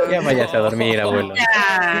 abuelo. Ya vayas a dormir, abuelo.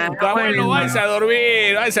 Abuelo, vais a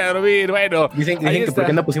dormir. Bueno, dicen que por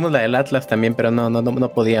qué no pusimos la del Atlas también, pero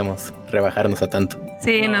no podíamos rebajarnos a tanto.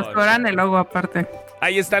 Sí, nos cobran el logo aparte.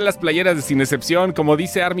 Ahí están las playeras de Sin Excepción, como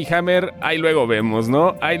dice Armie Hammer, ahí luego vemos,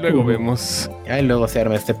 ¿no? Ahí luego vemos. Ahí luego se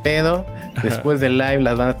arma este pedo. Después del live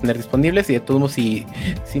las van a tener disponibles y de todos modos, si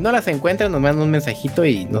no las encuentran, nos mandan un mensajito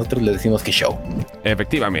y nosotros les decimos que show.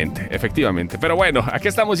 Efectivamente. Pero bueno, aquí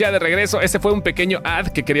estamos ya de regreso. Ese fue un pequeño ad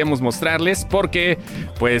que queríamos mostrarles porque,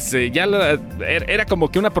 pues, era como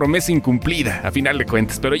que una promesa incumplida, a final de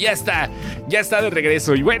cuentas. Pero ya está de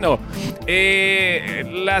regreso. Y bueno,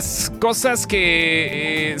 las cosas que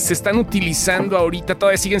se están utilizando ahorita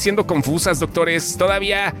todavía siguen siendo confusas, doctores.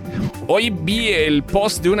 Todavía hoy vi el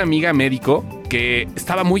post de una amiga médico que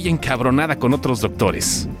estaba muy encabronada con otros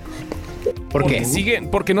doctores. ¿Por qué?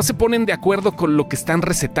 Porque no se ponen de acuerdo con lo que están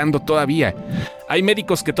recetando todavía. Hay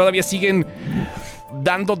médicos que todavía siguen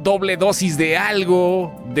dando doble dosis de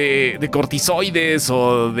algo, de cortisoides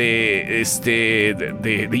o de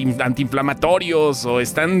antiinflamatorios, o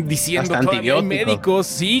están diciendo todavía hay médicos,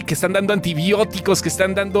 sí, que están dando antibióticos, que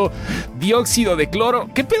están dando dióxido de cloro.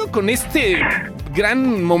 ¿Qué pedo con este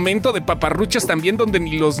gran momento de paparruchas también donde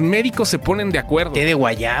ni los médicos se ponen de acuerdo? Té de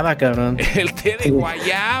guayaba, cabrón. El té de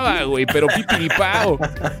guayaba, güey, pero pipiripao.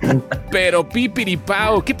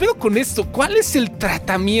 ¿Qué pedo con esto? ¿Cuál es el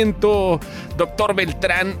tratamiento, doctor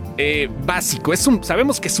Beltrán, básico?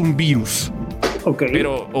 Sabemos que es un virus. Okay.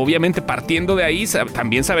 Pero obviamente partiendo de ahí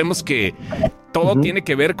también sabemos que todo tiene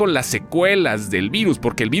que ver con las secuelas del virus,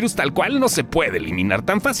 porque el virus tal cual no se puede eliminar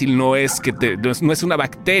tan fácil, no es una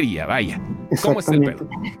bacteria, vaya. ¿Cómo es el pedo?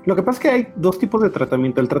 Lo que pasa es que hay dos tipos de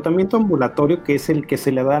tratamiento. El tratamiento ambulatorio, que es el que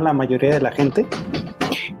se le da a la mayoría de la gente,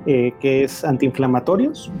 que es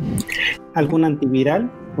antiinflamatorios, algún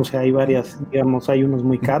antiviral, o sea, hay varias, digamos, hay unos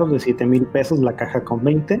muy caros de 7,000 pesos la caja con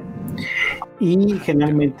 20, y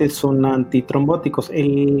generalmente son antitrombóticos.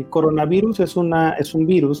 El coronavirus es un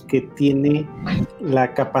virus que tiene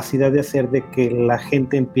la capacidad de hacer de que la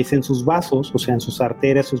gente empiece en sus vasos, o sea, en sus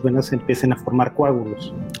arterias, sus venas, empiecen a formar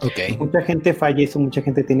coágulos. Okay. Mucha gente fallece, mucha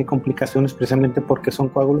gente tiene complicaciones precisamente porque son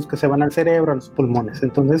coágulos que se van al cerebro, a los pulmones.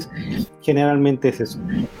 Entonces, generalmente es eso.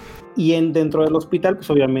 Y dentro del hospital, pues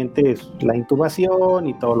obviamente es la intubación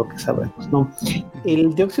y todo lo que sabemos, ¿no?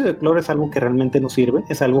 El dióxido de cloro es algo que realmente no sirve,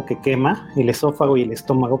 es algo que quema el esófago y el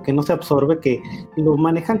estómago, que no se absorbe, que lo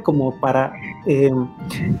manejan como para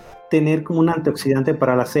tener como un antioxidante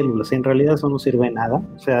para las células. En realidad eso no sirve de nada.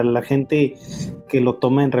 O sea, la gente que lo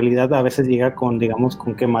toma en realidad a veces llega con, digamos,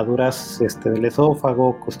 con quemaduras del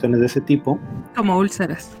esófago, cuestiones de ese tipo. Como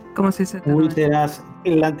úlceras. Como si se te úlceras.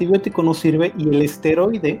 El antibiótico no sirve y el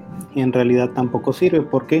esteroide en realidad tampoco sirve.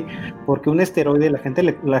 ¿Por qué? Porque un esteroide, la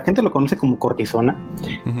gente lo conoce como cortisona.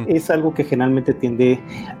 Es algo que generalmente tiende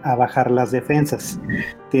a bajar las defensas,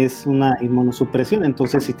 que es una inmunosupresión.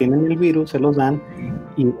 Entonces, si tienen el virus, se los dan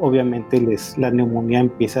y obviamente la neumonía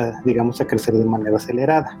empieza, digamos, a crecer de manera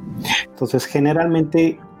acelerada. Entonces,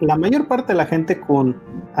 generalmente, la mayor parte de la gente con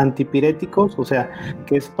antipiréticos, o sea,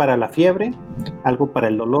 que es para la fiebre, algo para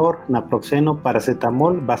el dolor, naproxeno, paracetamol,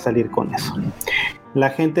 va a salir con eso. La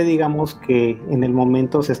gente, digamos, que en el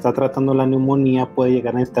momento se está tratando la neumonía, puede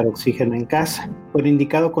llegar a necesitar oxígeno en casa, pero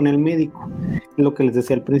indicado con el médico. Lo que les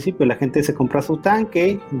decía al principio, la gente se compra su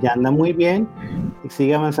tanque, ya anda muy bien, y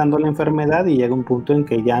sigue avanzando la enfermedad y llega un punto en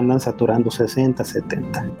que ya andan saturando 60,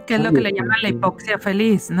 70. Que es lo que le llaman la hipoxia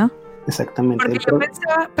feliz, ¿no? Exactamente. Porque yo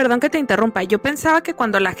pensaba, perdón que te interrumpa, yo pensaba que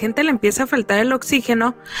cuando la gente le empieza a faltar el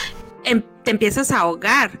oxígeno, te empiezas a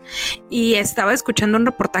ahogar, y estaba escuchando un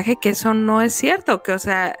reportaje que eso no es cierto, que o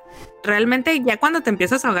sea, realmente ya cuando te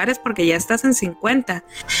empiezas a ahogar es porque ya estás en 50,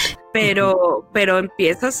 pero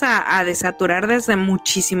empiezas a desaturar desde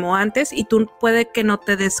muchísimo antes y tú puede que no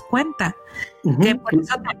te des cuenta. Que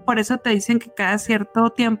por eso te dicen que cada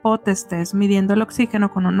cierto tiempo te estés midiendo el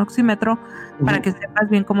oxígeno con un oxímetro para que sepas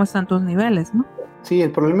bien cómo están tus niveles, ¿no? Sí,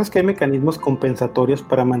 el problema es que hay mecanismos compensatorios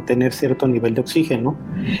para mantener cierto nivel de oxígeno,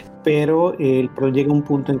 pero llega un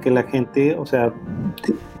punto en que la gente, o sea,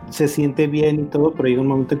 se siente bien y todo, pero llega un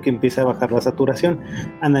momento en que empieza a bajar la saturación.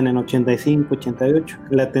 Andan en 85, 88.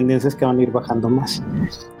 La tendencia es que van a ir bajando más.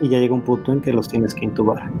 Y ya llega un punto en que los tienes que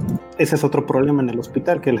intubar. Ese es otro problema en el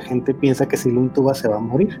hospital, que la gente piensa que si lo intuba se va a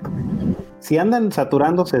morir. Si andan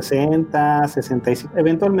saturando 60, 65,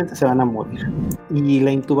 eventualmente se van a morir. Y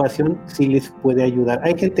la intubación sí les puede ayudar.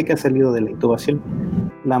 Hay gente que ha salido de la intubación.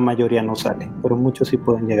 La mayoría no sale, pero muchos sí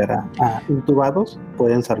pueden llegar a intubados,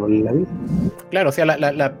 pueden salvarle la vida. Claro, o sea,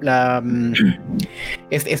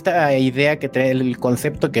 esta idea que trae, el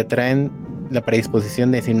concepto que traen, la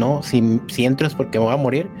predisposición de decir, no, si entro es porque me voy a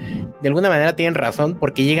morir, de alguna manera tienen razón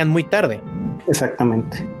porque llegan muy tarde.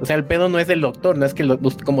 Exactamente. O sea, el pedo no es del doctor, no es que,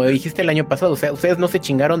 como dijiste el año pasado, o sea, ustedes no se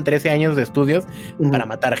chingaron 13 años de estudios para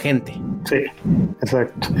matar gente. Sí,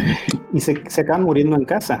 exacto. Y se acaban muriendo en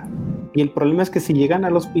casa. Y el problema es que si llegan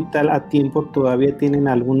al hospital a tiempo, todavía tienen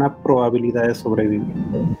alguna probabilidad de sobrevivir.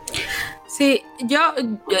 Sí,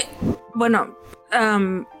 bueno,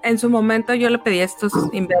 en su momento yo le pedí a estos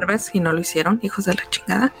imberbes y no lo hicieron, hijos de la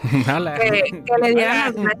chingada. que le dieran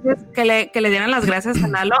las gracias, que le dieran las gracias a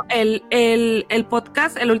Lalo. El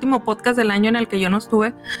podcast, el último podcast del año en el que yo no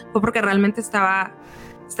estuve, fue porque realmente estaba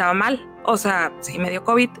mal. O sea, sí me dio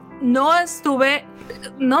COVID. No estuve,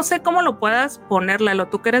 no sé cómo lo puedas poner, Lalo,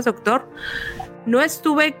 tú que eres doctor. No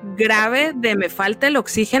estuve grave de me falta el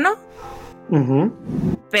oxígeno,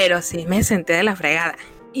 pero sí me senté de la fregada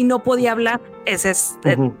y no podía hablar.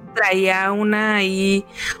 Traía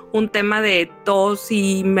un tema de tos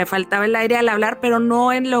y me faltaba el aire al hablar, pero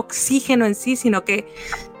no en el oxígeno en sí, sino que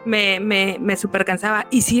me super cansaba.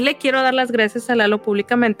 Y sí le quiero dar las gracias a Lalo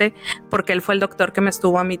públicamente porque él fue el doctor que me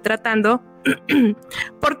estuvo a mí tratando.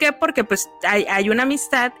 ¿Por qué? Porque pues hay una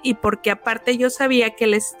amistad, y porque aparte yo sabía que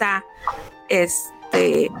él está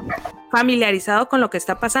familiarizado con lo que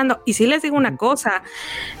está pasando. Y sí les digo una cosa,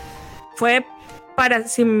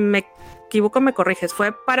 si me equivoco me corriges,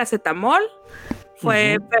 fue paracetamol,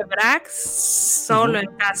 fue Febrax, solo en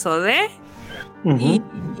caso de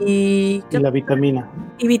y la vitamina.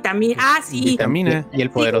 Y vitamina, sí. Vitamina y el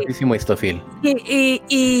poderosísimo Istofil.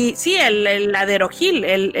 Y sí, el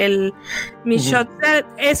Aderogil, mi shot,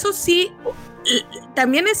 eso sí,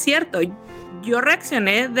 también es cierto. Yo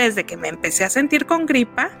reaccioné desde que me empecé a sentir con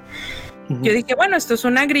gripa. Yo dije, bueno, esto es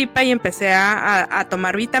una gripa, y empecé a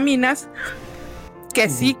tomar vitaminas, que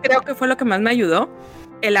sí creo que fue lo que más me ayudó,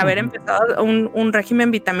 el haber empezado un régimen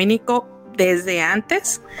vitamínico desde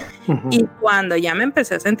antes. Y cuando ya me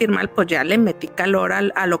empecé a sentir mal, pues ya le metí calor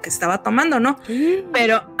a lo que estaba tomando, ¿no?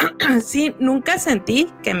 Pero sí, nunca sentí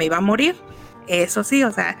que me iba a morir. Eso sí,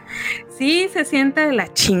 o sea, sí se siente de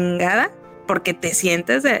la chingada, porque te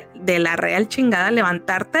sientes de la real chingada.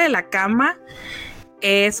 Levantarte de la cama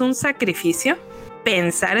es un sacrificio,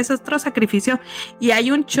 pensar es otro sacrificio, y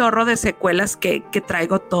hay un chorro de secuelas que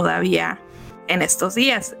traigo todavía en estos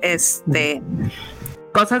días.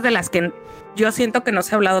 Cosas de las que yo siento que no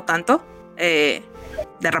se ha hablado tanto, de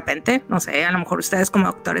repente, no sé, a lo mejor ustedes como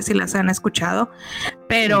doctores sí las han escuchado,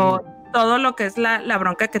 pero todo lo que es la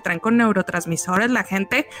bronca que traen con neurotransmisores, la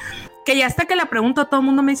gente, que ya hasta que la pregunto, todo el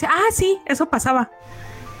mundo me dice, sí, eso pasaba.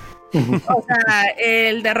 O sea,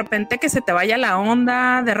 el de repente que se te vaya la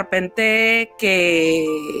onda, de repente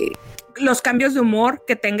que los cambios de humor,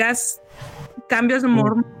 que tengas cambios de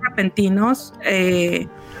humor muy repentinos,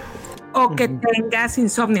 o que tengas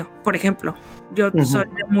insomnio, por ejemplo. Yo soy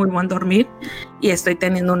de muy buen dormir y estoy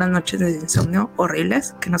teniendo unas noches de insomnio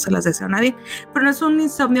horribles, que no se las deseo a nadie, pero no es un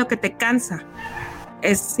insomnio que te cansa,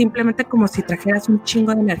 es simplemente como si trajeras un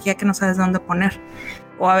chingo de energía que no sabes dónde poner.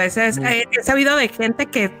 O a veces he sabido de gente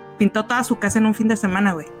que pintó toda su casa en un fin de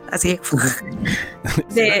semana, güey. Así.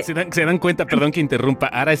 Se dan cuenta, perdón que interrumpa.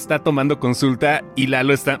 Ara está tomando consulta y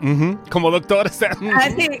Lalo está como doctor. Está,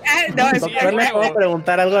 sí. No, doctor, ¿le puedo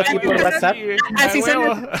preguntar algo aquí por WhatsApp? Así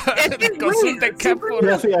son. Consulta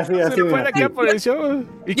acá por el show.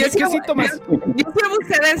 ¿Y qué síntomas? Yo sí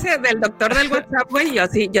abusé de ese del doctor del WhatsApp, güey. Yo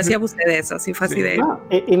sí abusé de eso. Sí fue así de. No,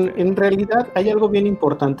 en realidad hay algo bien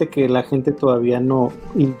importante que la gente todavía no,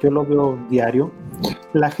 y yo lo veo diario.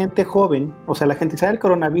 La gente joven, o sea, la gente sabe el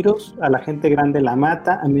coronavirus, a la gente grande la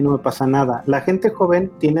mata, a mí no me pasa nada. La gente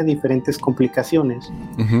joven tiene diferentes complicaciones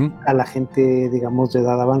a la gente, digamos, de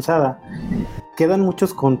edad avanzada. Quedan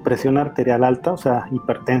muchos con presión arterial alta, o sea,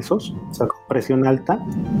 hipertensos, o sea, con presión alta,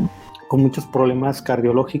 con muchos problemas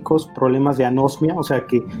cardiológicos, problemas de anosmia, o sea,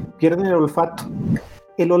 que pierden el olfato.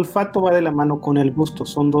 El olfato va de la mano con el gusto,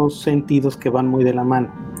 son dos sentidos que van muy de la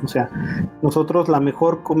mano. O sea, nosotros la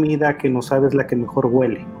mejor comida que nos sabe es la que mejor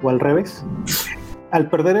huele, o al revés. Al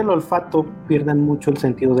perder el olfato, pierden mucho el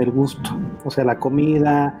sentido del gusto, o sea, la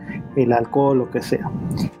comida, el alcohol, lo que sea.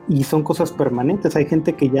 Y son cosas permanentes, hay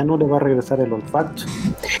gente que ya no le va a regresar el olfato.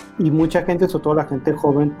 Y mucha gente, sobre todo la gente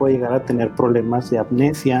joven, puede llegar a tener problemas de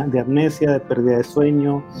amnesia, de pérdida de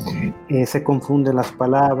sueño, se confunden las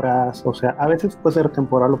palabras, o sea, a veces puede ser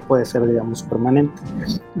temporal o puede ser, digamos, permanente.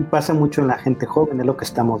 Y pasa mucho en la gente joven, es lo que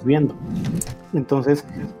estamos viendo. Entonces,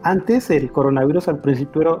 antes el coronavirus al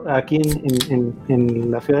principio era, aquí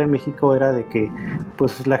en la Ciudad de México era de que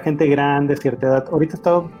pues la gente grande, cierta edad, ahorita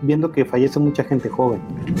estaba viendo que fallece mucha gente joven.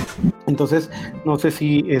 Entonces, no sé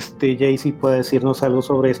si Jaycee puede decirnos algo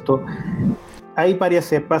sobre esto. Hay varias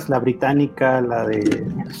cepas, la británica, la de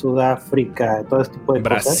Sudáfrica, todo este tipo de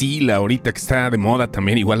cosas. Brasil ahorita que está de moda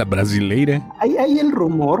también, igual la brasileira. Hay el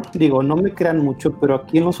rumor, digo, no me crean mucho, pero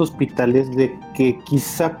aquí en los hospitales de que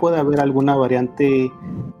quizá pueda haber alguna variante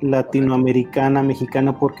latinoamericana,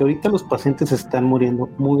 mexicana, porque ahorita los pacientes están muriendo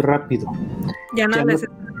muy rápido. Ya no les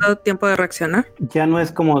está dando tiempo de reaccionar. Ya no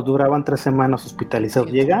es como duraban 3 semanas hospitalizados.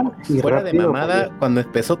 Llegan y fuera rápido, de mamada, cuando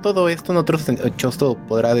empezó todo esto, nosotros, Chosto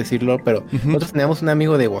podrá decirlo, pero nosotros teníamos un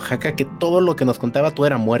amigo de Oaxaca que todo lo que nos contaba todo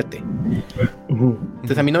era muerte.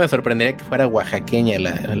 Entonces a mí no me sorprendería que fuera oaxaqueña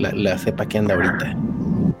la cepa que anda ahorita.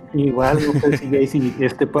 Igual, no sé si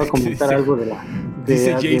Jaycee pueda comentar algo de la...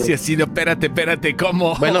 Dice Jaycee así, no, espérate,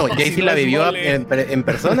 ¿cómo? Bueno, Jaycee la vivió en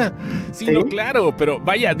persona. Sí, no, claro, pero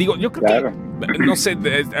vaya, digo, yo creo que, no sé,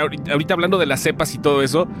 ahorita hablando de las cepas y todo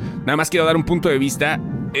eso, nada más quiero dar un punto de vista.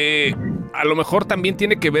 A lo mejor también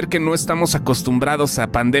tiene que ver que no estamos acostumbrados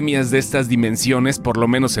a pandemias de estas dimensiones, por lo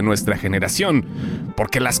menos en nuestra generación,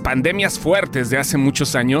 porque las pandemias fuertes de hace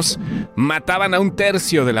muchos años mataban a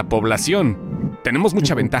 1/3 de la población. Tenemos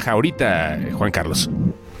mucha ventaja ahorita, Juan Carlos.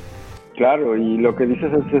 Claro, y lo que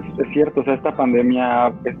dices es cierto, o sea, esta pandemia,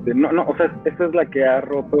 o sea, esta es la que ha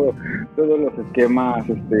roto todos los esquemas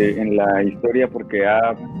en la historia, porque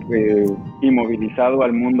ha inmovilizado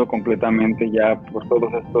al mundo completamente ya por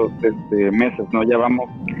todos estos meses, ¿no? Ya vamos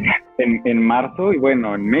en marzo y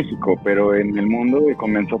bueno, en México, pero en el mundo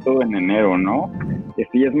comenzó todo en enero, ¿no?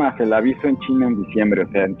 Y es más, el aviso en China en diciembre,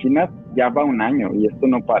 o sea, en China ya va 1 año y esto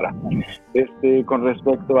no para. Con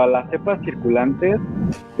respecto a las cepas circulantes,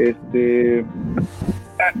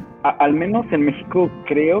 al menos en México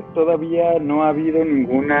creo todavía no ha habido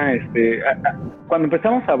ninguna, cuando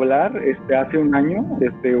empezamos a hablar hace 1 año,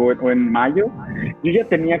 o en mayo, yo ya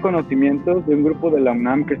tenía conocimientos de un grupo de la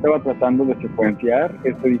UNAM que estaba tratando de secuenciar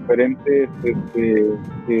diferentes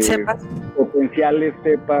cepas, potenciales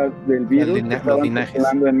cepas del virus que estaban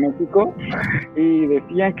circulando en México, y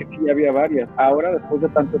decían que sí había varias. Ahora, después de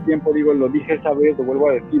tanto tiempo, digo, lo dije esa vez, lo vuelvo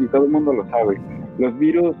a decir y todo el mundo lo sabe. Los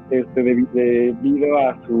virus, debido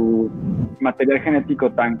a su material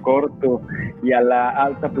genético tan corto y a la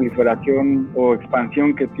alta proliferación o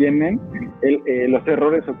expansión que tienen, los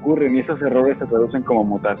errores ocurren y esos errores se reducen como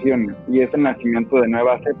mutaciones, y es el nacimiento de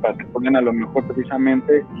nuevas cepas que pueden a lo mejor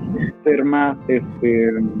precisamente ser más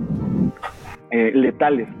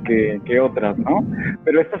letales que otras, ¿no?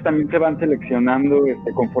 Pero estas también se van seleccionando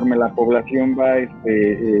conforme la población va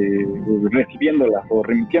recibiéndolas o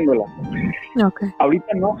remitiéndolas. Okay. Ahorita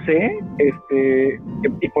no sé,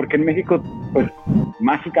 y porque en México, pues,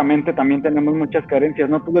 mágicamente también tenemos muchas carencias,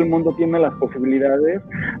 no todo el mundo tiene las posibilidades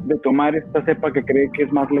de tomar esta cepa que cree que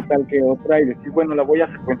es más letal que otra y decir, bueno, la voy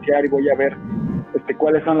a secuenciar y voy a ver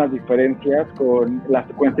cuáles son las diferencias con las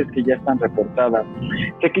secuencias que ya están reportadas.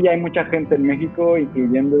 Sé que ya hay mucha gente en México,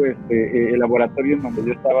 incluyendo el laboratorio en donde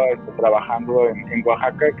yo estaba trabajando en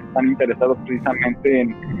Oaxaca, que están interesados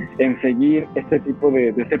precisamente en seguir este tipo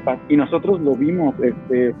de cepas, y nosotros lo vimos.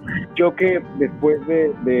 Yo que después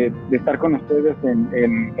de estar con ustedes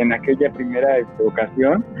en aquella primera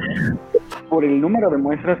ocasión, por el número de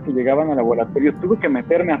muestras que llegaban al laboratorio, tuve que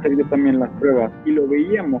meterme a hacer yo también las pruebas, y lo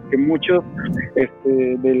veíamos que muchos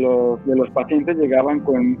de los pacientes llegaban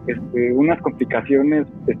con unas complicaciones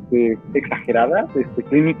exageradas,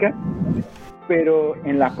 clínicas, pero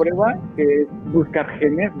en la prueba, que es buscar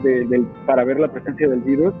genes para ver la presencia del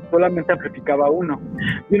virus, solamente amplificaba uno.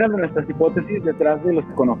 Y una de nuestras hipótesis detrás de los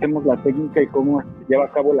que conocemos la técnica y cómo se lleva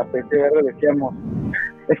a cabo la PCR, decíamos,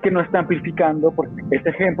 es que no está amplificando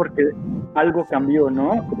ese gen porque algo cambió,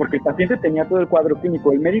 ¿no? Porque el paciente tenía todo el cuadro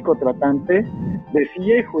clínico. El médico tratante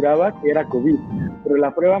decía y juraba que era COVID, pero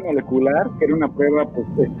la prueba molecular, que era una prueba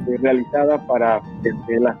realizada para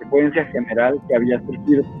la secuencia general que había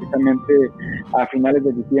surgido precisamente a finales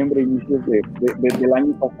de diciembre, inicios del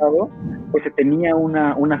año pasado, pues se tenía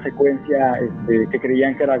una secuencia que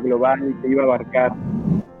creían que era global y que iba a abarcar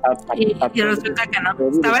y resulta que no,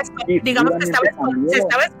 digamos que se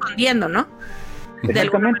estaba escondiendo, ¿no?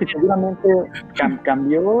 Exactamente, seguramente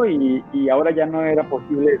cambió y ahora ya no era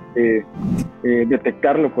posible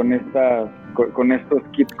detectarlo con estos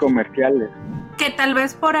kits comerciales. Que tal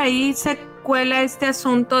vez por ahí se cuela este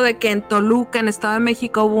asunto de que en Toluca, en Estado de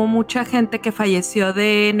México, hubo mucha gente que falleció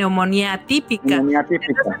de neumonía atípica.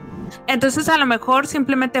 Entonces a lo mejor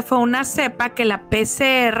simplemente fue una cepa que la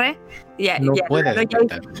PCR no puede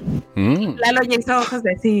detectar. Lalo ya hizo ojos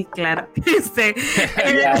de sí, claro.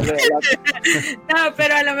 No,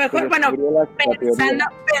 pero a lo mejor, bueno,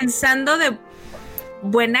 pensando de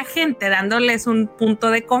buena gente, dándoles un punto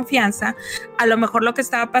de confianza, a lo mejor lo que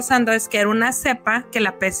estaba pasando es que era una cepa que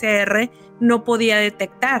la PCR no podía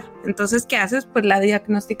detectar. Entonces, ¿qué haces? Pues la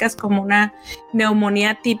diagnosticas como una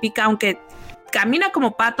neumonía típica, aunque camina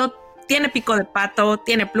como pato, tiene pico de pato,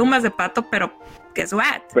 tiene plumas de pato, pero guess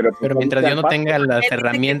what? Pero mientras yo no tenga las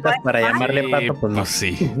herramientas para llamarle pato, pues no.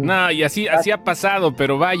 Sí. No, y así ha pasado,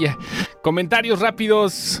 pero vaya. Comentarios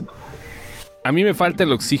rápidos. A mí me falta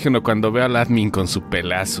el oxígeno cuando veo al admin con su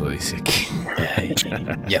pelazo, dice aquí. Ay,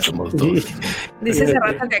 ya somos dos. Dice hace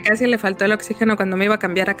rato que casi le faltó el oxígeno cuando me iba a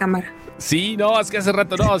cambiar a cámara. Sí, no, es que hace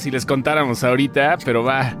rato no, si les contáramos ahorita, pero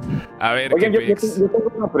va, a ver. Oye, yo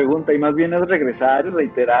tengo una pregunta y más bien es regresar y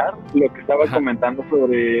reiterar lo que estaba comentando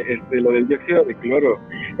sobre lo del dióxido de cloro.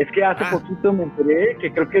 Es que hace poquito me enteré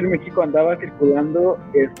que creo que en México andaba circulando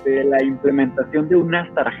la implementación de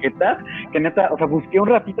unas tarjetas que neta, o sea, busqué un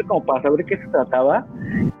ratito como para saber qué se trataba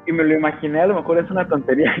y me lo imaginé, a lo mejor es una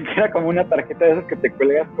tontería, que era como una tarjeta de esas que te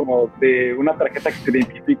cuelgas como de una tarjeta que se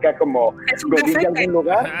identifica como de algún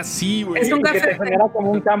lugar. Ah, sí, güey. Es un que te genera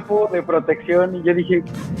como un campo de protección y yo dije,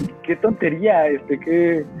 qué tontería,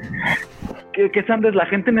 ¿qué Sanders? La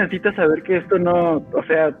gente necesita saber que esto no, o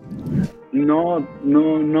sea,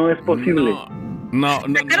 no es posible. No.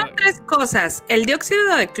 Sacaron tres cosas: el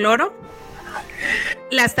dióxido de cloro,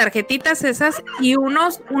 las tarjetitas esas y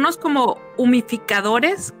unos como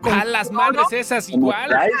humificadores con las madres esas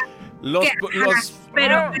igual.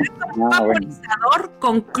 Pero es un vaporizador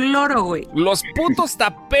con cloro, güey. Los putos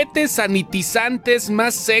tapetes sanitizantes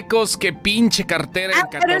más secos que pinche cartera en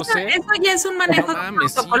 14. Pero eso ya es un manejo de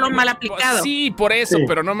protocolo mal aplicado. Sí, por eso,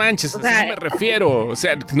 pero no manches, a eso me refiero. O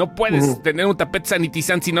sea, no puedes tener un tapete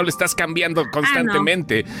sanitizante si no lo estás cambiando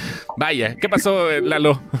constantemente. No. Vaya, ¿qué pasó,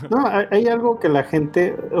 Lalo? No, hay algo que la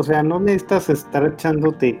gente, o sea, no necesitas estar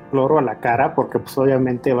echándote cloro a la cara porque pues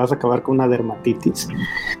obviamente vas a acabar con una dermatitis.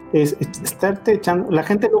 Es estarte echando, la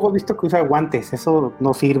gente luego ha visto que usa guantes, eso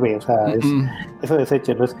no sirve, o sea, eso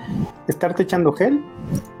deséchelo. Es estarte echando gel,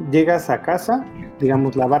 llegas a casa,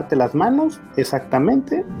 digamos, lavarte las manos,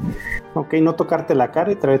 exactamente, ok, no tocarte la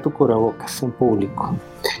cara y traer tu cubrebocas en público.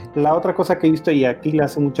 La otra cosa que he visto, y aquí le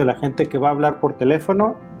hace mucho a la gente, que va a hablar por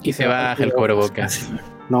teléfono y se baja el cubrebocas.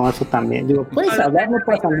 No, eso también, digo, puedes hablar, no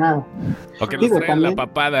pasa nada. O que les traen la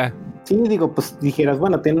papada. Sí, digo, pues dijeras,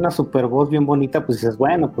 bueno, tiene una super voz bien bonita, pues dices,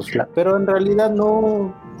 bueno, pues pero en realidad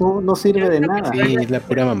no sirve de nada. Sí, es la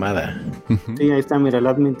pura mamada. Sí, ahí está, mira, el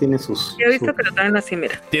admin tiene sus... Yo he visto que lo traen así,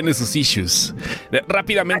 mira. Tiene sus issues.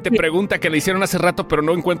 Rápidamente, pregunta que le hicieron hace rato, pero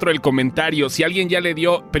no encuentro el comentario. Si alguien ya le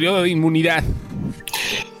dio periodo de inmunidad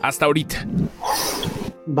hasta ahorita.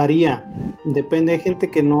 Varía, depende, hay gente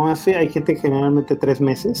que no hace, hay gente que generalmente 3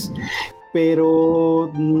 meses,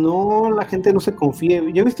 pero no, la gente no se confía.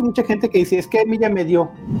 Yo he visto mucha gente que dice, es que a mí ya me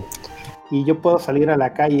dio y yo puedo salir a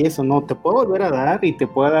la calle, eso no, te puedo volver a dar y te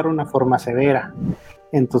puedo dar una forma severa.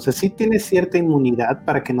 Entonces sí tienes cierta inmunidad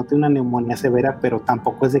para que no te dé una neumonía severa, pero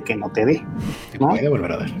tampoco es de que no te dé, ¿no? Te puede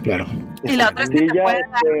volver a dar, claro. Y la otra es que Sí, te ya,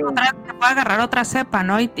 puede agarrar otra cepa,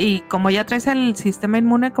 ¿no? Y como ya traes el sistema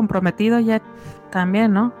inmune comprometido, ya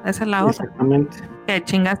también, ¿no? Esa es la otra. Exactamente. Que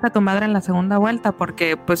chingaste a tu madre en la segunda vuelta,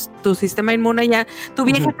 porque pues tu sistema inmune ya, tu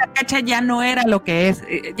vieja carcacha ya no era lo que es,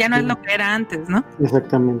 ya no es lo que era antes, ¿no?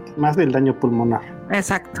 Exactamente, más del daño pulmonar.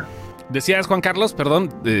 Exacto. Decías, Juan Carlos, perdón,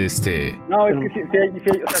 No, es que sí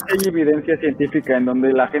hay evidencia científica en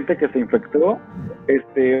donde la gente que se infectó, o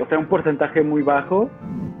sea, un porcentaje muy bajo,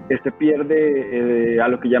 pierde a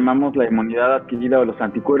lo que llamamos la inmunidad adquirida o los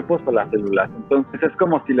anticuerpos o las células. Entonces es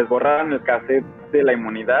como si les borraran el cassette de la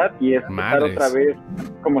inmunidad y es empezar otra vez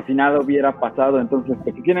como si nada hubiera pasado. Entonces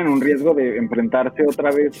pues, tienen un riesgo de enfrentarse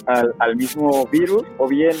otra vez al mismo virus o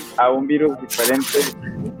bien a un virus diferente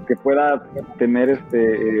que pueda tener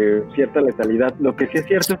cierta letalidad. Lo que sí es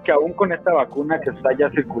cierto es que aún con esta vacuna que está ya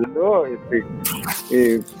circulando,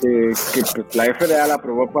 que pues, la FDA la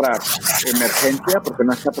aprobó para emergencia porque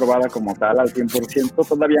no está aprobada como tal al 100%,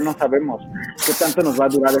 todavía no sabemos qué tanto nos va a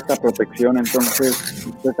durar esta protección. Entonces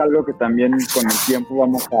es algo que también con el tiempo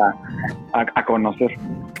vamos a conocer.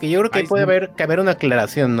 Que yo creo que puede haber una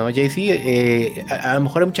aclaración, ¿no, JC? A lo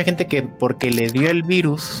mejor hay mucha gente que porque le dio el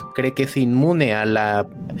virus cree que es inmune a la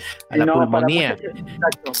pulmonía.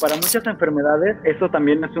 Para muchas enfermedades eso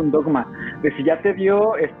también es un dogma de si ya te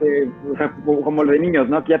dio o sea, como lo de niños,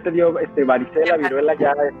 ¿no? Que ya te dio varicela, viruela,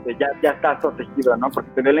 ya estás protegido, ¿no? Porque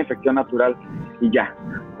te dio la infección natural y ya.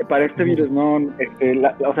 Para este virus no,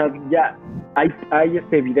 o sea, ya hay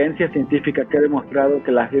evidencia científica que ha demostrado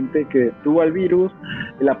que la gente que tuvo el virus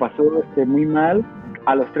la pasó muy mal,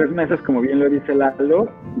 a los 3 meses, como bien lo dice Lalo,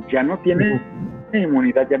 ya no tiene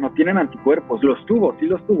inmunidad, ya no tienen anticuerpos. Los tuvo,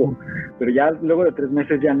 pero ya luego de 3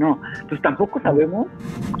 meses ya no. Entonces tampoco sabemos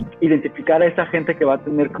identificar a esa gente que va a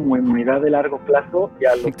tener como inmunidad de largo plazo y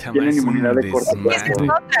a los que tienen inmunidad de corto plazo. Es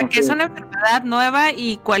otra, que es una enfermedad nueva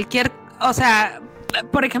y cualquier, o sea,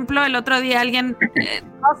 por ejemplo, el otro día alguien,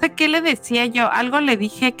 no sé qué le decía yo, algo le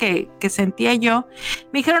dije que sentía yo,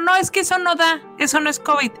 me dijeron, no, es que eso no da, eso no es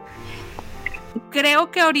COVID.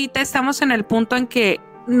 Creo que ahorita estamos en el punto en que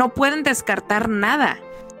no pueden descartar nada.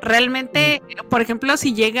 Realmente, por ejemplo,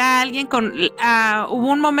 si llega alguien con... hubo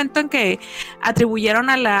un momento en que atribuyeron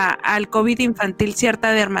al COVID infantil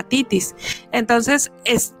cierta dermatitis. Entonces,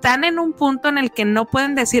 están en un punto en el que no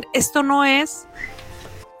pueden decir, esto no es,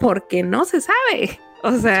 porque no se sabe.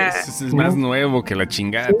 O sea... Es más nuevo que la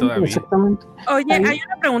chingada todavía. Exactamente. Oye, hay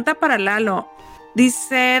una pregunta para Lalo.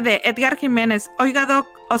 Dice de Edgar Jiménez, oiga, Doc,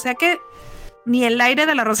 o sea que ni el aire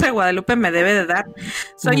de la Rosa de Guadalupe me debe de dar.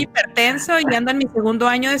 Soy hipertenso y ando en mi 2º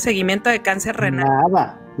año de seguimiento de cáncer renal.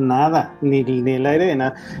 Nada, ni el aire de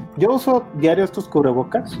nada. Yo uso diario estos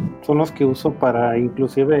cubrebocas, son los que uso para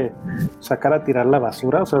inclusive sacar a tirar la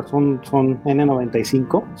basura, o sea, son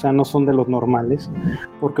N95, o sea, no son de los normales,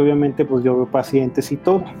 porque obviamente pues yo veo pacientes y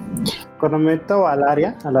todo. Cuando me meto al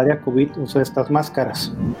área COVID, uso estas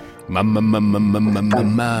máscaras.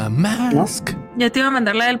 Mask. Ya te iba a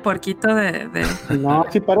mandar la del puerquito de... No,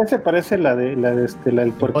 sí parece la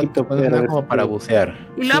del puerquito, pero como para bucear.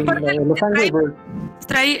 Y luego aparte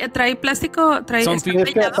trae plástico, es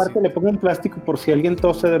que aparte le pongo un plástico por si alguien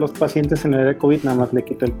tose de los pacientes en el área de COVID, nada más le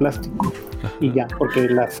quito el plástico y ya, porque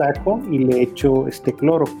la saco y le echo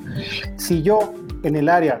cloro. Si yo en el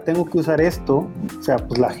área tengo que usar esto, o sea,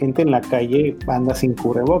 pues la gente en la calle anda sin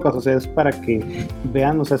cubrebocas, o sea, es para que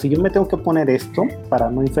vean, o sea, si yo me tengo que poner esto para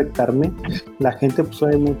no infectarme, la gente pues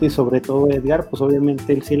obviamente, y sobre todo Edgar, pues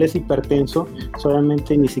obviamente si él es hipertenso, pues,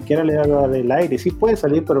 obviamente ni siquiera le da del aire, sí puede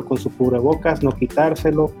salir pero con su cubrebocas, no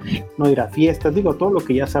quitárselo, no ir a fiestas, digo, todo lo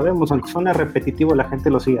que ya sabemos, aunque suene repetitivo, la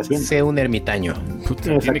gente lo sigue haciendo. Sé un ermitaño.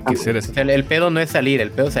 Tiene que ser así. O sea, el pedo no es salir,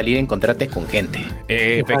 el pedo es salir y encontrarte con gente.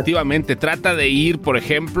 Efectivamente, trata de ir, por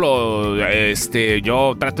ejemplo,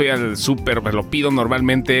 yo trato de ir al súper, me lo pido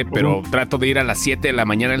normalmente, pero trato de ir a las 7 de la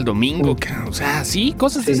mañana el domingo. O sea, sí,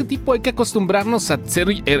 cosas de ese tipo, hay que acostumbrarnos a ser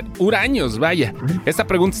huraños, vaya. Esta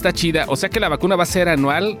pregunta está chida, o sea que la vacuna va a ser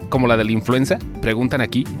anual como la de la influenza, preguntan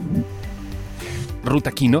aquí. Ruth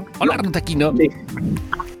Aquino. Hola, Ruth Aquino. Sí.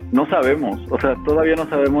 No sabemos, o sea, todavía no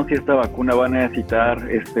sabemos si esta vacuna va a necesitar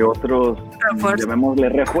otros, llamémosle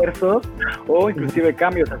refuerzos o inclusive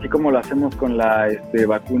cambios, así como lo hacemos con la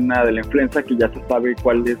vacuna de la influenza, que ya se sabe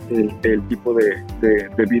cuál es el tipo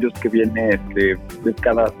de virus que viene de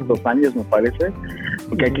cada 2 años, me parece,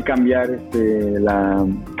 porque hay que cambiar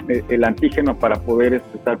el antígeno para poder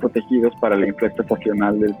estar protegidos para la influenza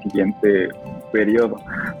estacional del siguiente periodo.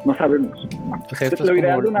 No sabemos. O sea, esto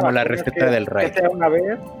es como la receta del rey. Que sea una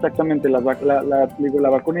vez, exactamente, la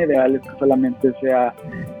vacuna ideal es que solamente sea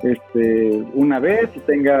una vez y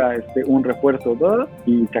tenga un refuerzo 2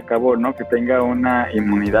 y se acabó, ¿no? Que tenga una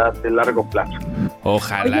inmunidad de largo plazo.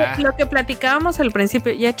 Ojalá. Oye, lo que platicábamos al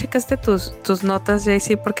principio, ¿ya checaste tus notas,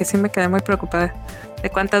 JC? Porque sí me quedé muy preocupada. ¿De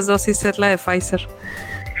cuántas dosis es la de Pfizer?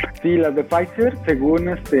 Sí, las de Pfizer, según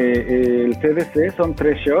el CDC, son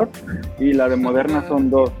 3 shots y la de Moderna son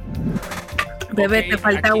 2. Bebé, Okay, te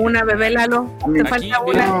falta aquí, una, bebé Lalo. Te falta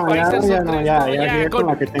una.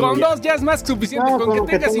 Con 2 ya es más suficiente. Con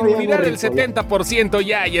que tengas inmunidad del 70%,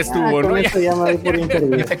 ya estuvo, ¿no? Eso ya me doy por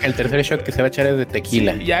interview. Dice que el tercer shot que se va a echar es de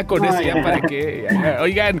tequila. Ya con eso, ya para qué.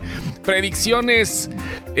 Oigan, predicciones.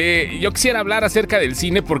 Yo quisiera hablar acerca del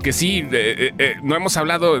cine porque sí, no hemos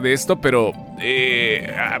hablado de esto, pero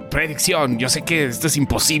predicción. Yo sé que esto es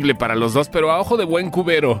imposible para los dos, pero a ojo de buen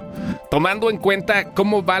cubero, tomando en cuenta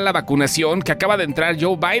cómo va la vacunación, que acaba de entrar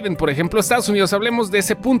Joe Biden, por ejemplo, Estados Unidos. Hablemos de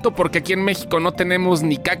ese punto porque aquí en México no tenemos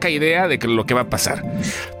ni caca idea de lo que va a pasar.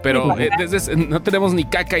 Pero no tenemos ni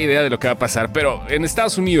caca idea de lo que va a pasar. Pero en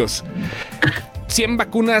Estados Unidos, 100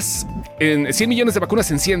 millones de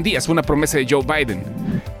vacunas en 100 días, fue una promesa de Joe Biden.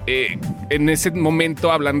 En ese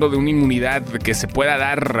momento, hablando de una inmunidad que se pueda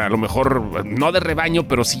dar, a lo mejor no de rebaño,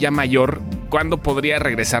 pero sí ya mayor, ¿cuándo podría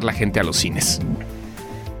regresar la gente a los cines?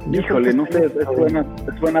 Híjole, no sé,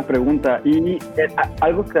 es buena pregunta. Y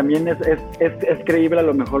algo que también es creíble a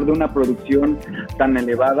lo mejor de una producción tan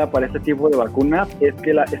elevada para este tipo de vacunas es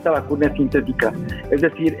que esta vacuna es sintética. Es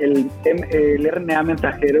decir, el RNA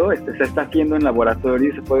mensajero se está haciendo en laboratorio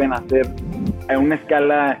y se pueden hacer a una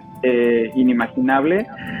escala inimaginable,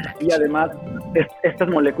 y además estas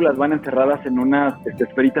moléculas van encerradas en unas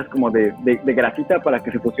esferitas como de grasita para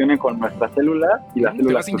que se fusionen con nuestras células y las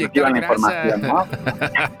células reciban la información, ¿no?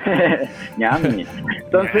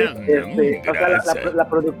 Entonces, o sea, la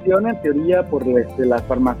producción en teoría por las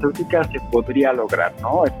farmacéuticas se podría lograr,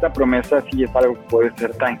 ¿no? Esta promesa sí es algo que puede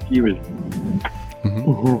ser tangible.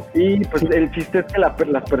 Y pues el chiste es que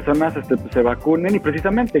las personas se vacunen y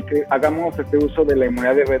precisamente que hagamos uso de la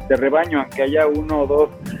inmunidad de rebaño, aunque haya 1 o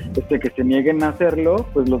 2 que se nieguen a hacerlo,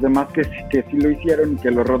 pues los demás que sí lo hicieron y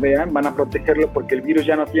que lo rodean van a protegerlo porque el virus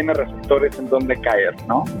ya no tiene receptores en donde caer,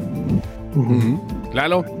 ¿no?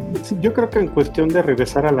 Claro. Sí, yo creo que en cuestión de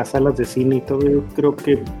regresar a las salas de cine y todo, yo creo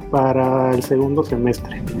que para el segundo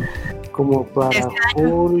semestre, como para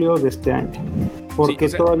julio de este año. Porque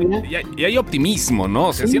sí, todavía... Y hay optimismo, ¿no?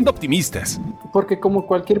 O sea, sí, siendo optimistas. Porque como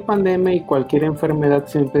cualquier pandemia y cualquier enfermedad,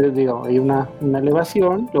 siempre digo, hay una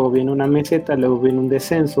elevación, luego viene una meseta, luego viene un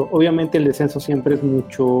descenso. Obviamente el descenso siempre es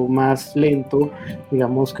mucho más lento,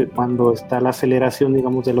 digamos, que cuando está la aceleración,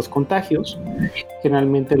 digamos, de los contagios.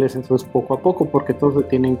 Generalmente el descenso es poco a poco, porque todos se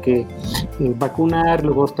tienen que vacunar,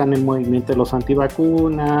 luego están en movimiento los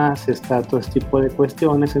antivacunas, está todo este tipo de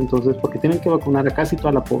cuestiones, entonces, porque tienen que vacunar a casi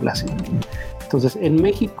toda la población. Entonces, en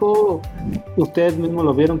México, ustedes mismos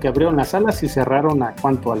lo vieron que abrieron las salas y cerraron a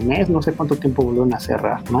cuánto, al mes, no sé cuánto tiempo volvieron a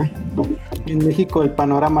cerrar, ¿no? En México el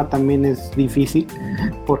panorama también es difícil,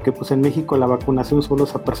 porque pues en México la vacunación solo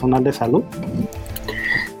es a personal de salud.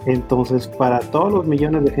 Entonces, para todos los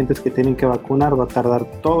millones de gentes que tienen que vacunar, va a tardar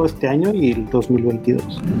todo este año y el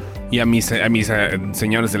 2022. Y a mis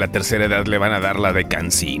señores de la tercera edad le van a dar la de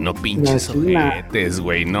CanSino, pinches ojetes,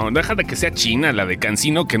 güey. No, deja de que sea China la de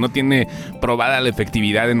CanSino, que no tiene probada la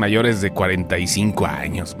efectividad en mayores de 45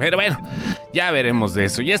 años. Pero bueno, ya veremos de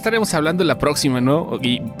eso. Ya estaremos hablando en la próxima, ¿no?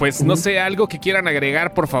 Y pues no sé, algo que quieran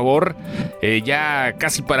agregar, por favor. Ya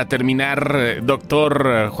casi para terminar,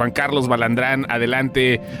 doctor Juan Carlos Balandrán,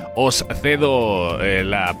 adelante, os cedo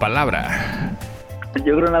la palabra.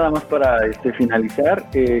 Yo creo nada más para finalizar,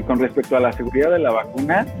 con respecto a la seguridad de la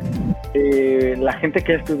vacuna, la gente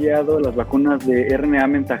que ha estudiado las vacunas de RNA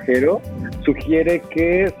mensajero sugiere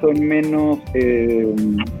que son menos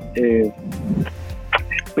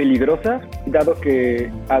peligrosas, dado que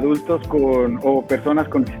adultos o personas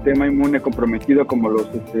con sistema inmune comprometido, como los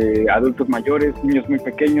adultos mayores, niños muy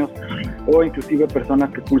pequeños, o inclusive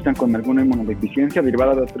personas que cursan con alguna inmunodeficiencia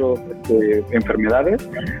derivada de otras enfermedades,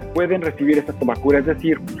 pueden recibir esta vacuna. Es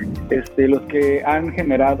decir, los que han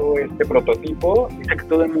generado este prototipo dice que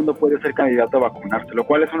todo el mundo puede ser candidato a vacunarse, lo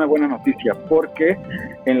cual es una buena noticia, porque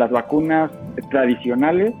en las vacunas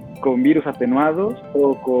tradicionales con virus atenuados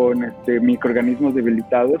o con microorganismos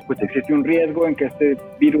debilitados, pues existe un riesgo en que este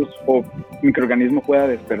virus o microorganismo pueda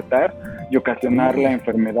despertar y ocasionar la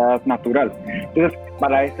enfermedad natural. Entonces,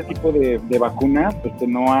 para este tipo de vacunas,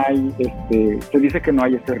 no hay, se dice que no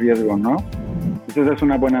hay ese riesgo, ¿no? Entonces es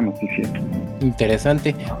una buena noticia.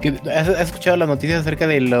 Interesante. ¿Has escuchado las noticias acerca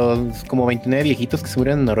de los como 29 viejitos que se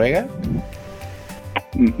murieron en Noruega?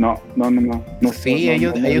 No. Sí,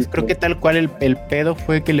 ellos creo que tal cual el pedo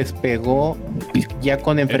fue que les pegó ya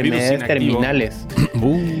con enfermedades terminales.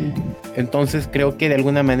 Entonces creo que de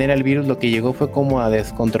alguna manera el virus lo que llegó fue como a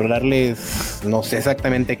descontrolarles, no sé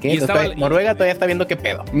exactamente qué. Noruega todavía está viendo qué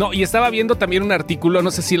pedo. No, y estaba viendo también un artículo,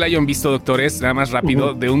 no sé si lo hayan visto, doctores, nada más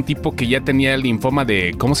rápido, de un tipo que ya tenía el linfoma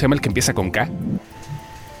de, ¿cómo se llama el que empieza con K?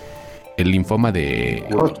 El linfoma de...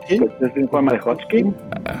 ¿Es el linfoma de Hodgkin?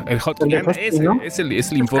 El Hodgkin, ¿no? Es el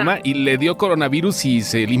linfoma, y le dio coronavirus y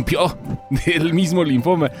se limpió del mismo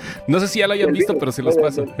linfoma. No sé si ya lo hayan visto, pero se los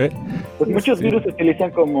paso. Pues muchos virus se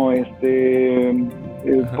utilizan como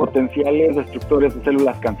potenciales destructores de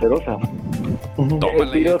células cancerosas.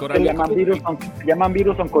 Se llaman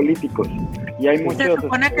virus oncolíticos. Y hay muchos. Se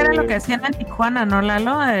supone que era lo que decían en Tijuana, ¿no,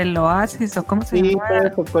 Lalo? El Oasis, o cómo se llama.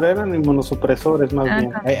 Sí, pero eran inmunosupresores más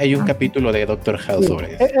bien. Hay un capítulo de Doctor House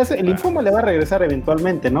sobre eso. El linfoma le va a regresar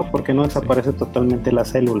eventualmente, ¿no? Porque no desaparece totalmente las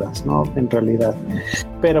células, ¿no? En realidad.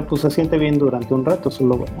 Pero pues se siente bien durante un rato,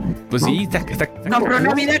 solo bueno. Pues ¿no? sí, compró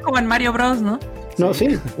una vida como en Mario Bros, ¿no? No,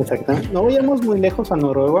 sí, exactamente. No vayamos muy lejos a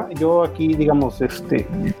Noruega. Yo aquí, digamos, en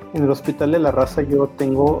el Hospital de la Raza yo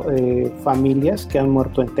tengo familias que han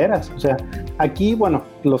muerto enteras. O sea, aquí, bueno,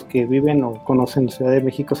 los que viven o conocen Ciudad de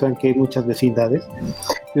México saben que hay muchas vecindades.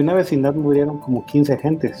 De una vecindad murieron como 15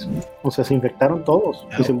 agentes. O sea, se infectaron todos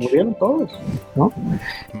y se murieron todos, ¿no?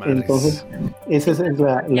 Madres. Entonces, esa es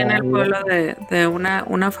la... en el pueblo de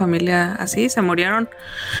una familia así, se murieron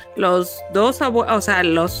los dos abuelos, o sea,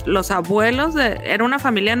 los abuelos era una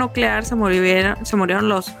familia nuclear, se murieron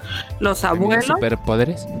los abuelos.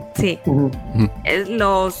 ¿Superpoderes? Sí.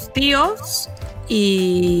 Los tíos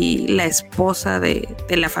y la esposa de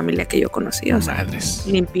la familia que yo conocí. O sea, madres.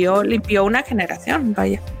 Limpió una generación,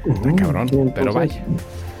 vaya. Cabrón, entonces, pero vaya.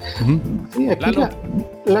 Sí, aquí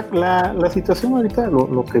la situación ahorita,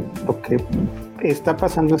 lo que está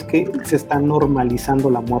pasando es que se está normalizando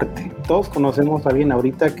la muerte. Todos conocemos a alguien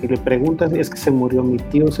ahorita que le preguntas, es que se murió mi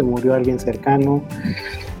tío, se murió alguien cercano.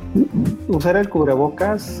 Usar el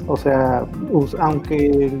cubrebocas, o sea, aunque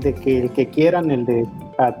el que quieran, el de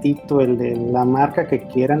Patito, el de la marca que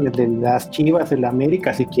quieran, el de las Chivas, el de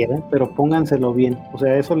América si quieren, pero pónganselo bien, o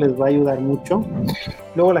sea, eso les va a ayudar mucho.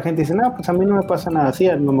 Luego la gente dice, no, pues a mí no me pasa nada, sí,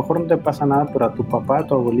 a lo mejor no te pasa nada, pero a tu papá, a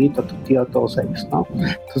tu abuelito, a tu tío, a todos ellos, ¿no?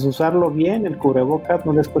 Entonces usarlo bien, el cubrebocas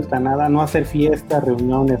no les cuesta nada, no hacer fiestas,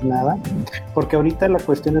 reuniones, nada, porque ahorita la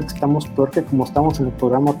cuestión es que estamos peor que como estamos en el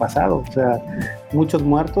programa pasado, o sea, muchos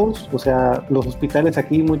muertos, o sea, los hospitales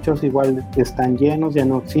aquí, muchos igual están llenos, ya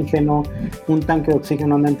no oxígeno, un tanque de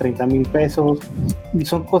oxígeno anda en 30,000 pesos, y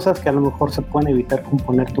son cosas que a lo mejor se pueden evitar con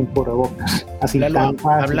ponerte un cubrebocas. Así tan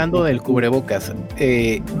fácil. Hablando del cubrebocas,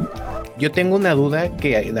 yo tengo una duda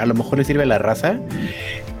que a lo mejor le sirve a la raza,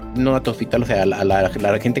 no a tu hospital, o sea, a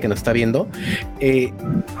la gente que nos está viendo.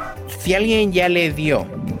 Si alguien ya le dio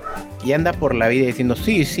y anda por la vida diciendo,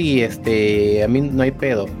 sí, a mí no hay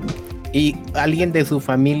pedo, y alguien de su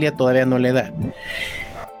familia todavía no le da,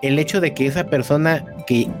 el hecho de que esa persona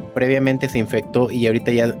que previamente se infectó y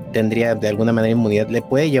ahorita ya tendría de alguna manera inmunidad, ¿le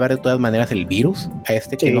puede llevar de todas maneras el virus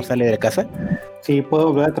a que no sale de casa? Sí, puede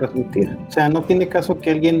volver a transmitir. O sea, no tiene caso que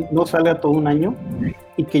alguien no salga todo un año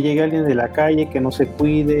y que llegue alguien de la calle, que no se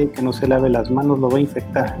cuide, que no se lave las manos, lo va a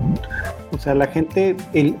infectar. O sea, la gente,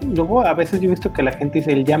 luego a veces yo he visto que la gente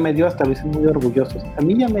dice, él ya me dio, hasta a veces muy orgullosos. A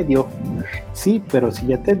mí ya me dio. Sí, pero si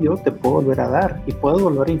ya te dio, te puedo volver a dar y puedo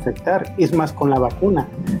volver a infectar. Es más, con la vacuna.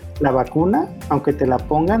 La vacuna, aunque te la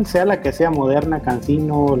pongan, sea la que sea, Moderna,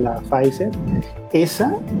 CanSino, la Pfizer,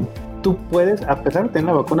 esa... tú puedes, a pesar de tener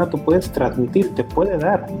la vacuna, tú puedes transmitir, te puede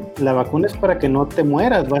dar. La vacuna es para que no te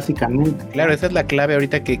mueras, básicamente. Claro, esa es la clave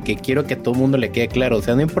ahorita que quiero que a todo el mundo le quede claro. O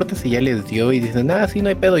sea, no importa si ya les dio y dicen, sí, no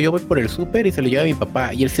hay pedo, yo voy por el súper y se lo lleva a mi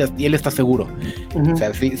papá y él está seguro. O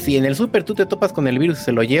sea, si en el súper tú te topas con el virus y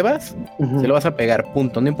se lo llevas, se lo vas a pegar,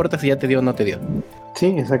 punto. No importa si ya te dio o no te dio.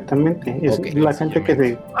 Sí, exactamente. Es Ok, la gente que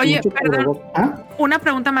se... Oye, mucho perdón. cubrebocas. ¿Ah? Una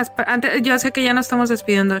pregunta más. Antes, yo sé que ya nos estamos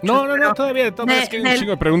despidiendo. No, pero todavía es que hay un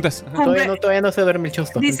chingo de preguntas. Ajá. Todavía no se duerme el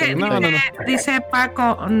chosto. Dice, Entonces, dice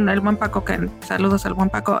Paco, el buen Paco, que saludos al buen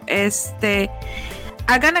Paco.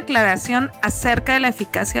 Hagan aclaración acerca de la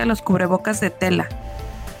eficacia de los cubrebocas de tela.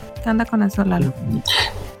 ¿Qué anda con eso, Lalo?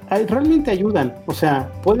 Realmente ayudan, o sea,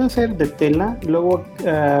 pueden ser de tela, luego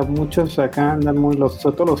muchos acá andan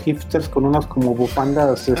sobre todo los hipsters con unas como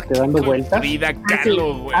bufandas dando vueltas. Frida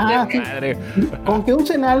Kahlo, güey. Sí. Madre. Con que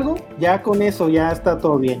usen algo, ya con eso ya está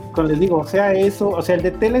todo bien. Les digo, o sea, eso, o sea, el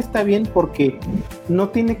de tela está bien porque no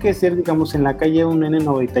tiene que ser, digamos, en la calle un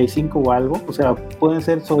N95 o algo, o sea, pueden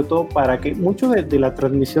ser sobre todo para que mucho de la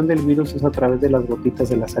transmisión del virus es a través de las gotitas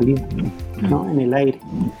de la saliva, ¿no? En el aire.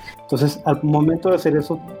 Entonces, al momento de hacer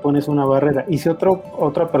eso, pones una barrera. Y si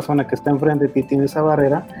otra persona que está enfrente de ti tiene esa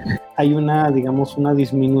barrera, hay una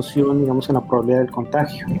disminución, digamos, en la probabilidad del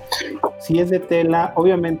contagio. Si es de tela,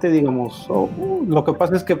 obviamente, digamos, lo que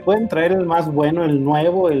pasa es que pueden traer el más bueno, el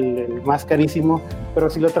nuevo, el más carísimo, pero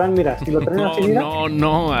si lo traen, mira, así, mira.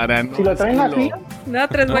 No, Ara, no. Si lo traen así, No,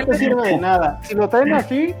 tres no te sirve de nada. Si lo traen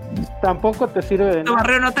así, tampoco te sirve de Tu nada.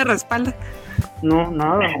 barrio no te respalda. No,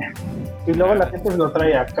 nada. Y luego la gente se lo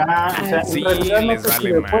trae acá. O sea, Sí, en realidad no les sé vale si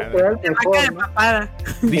le puede madre. quedar Te va a mejor, quedar ¿no? papada.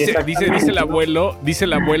 Dice Exactamente. el abuelo,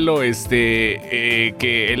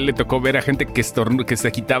 que él le tocó ver a gente que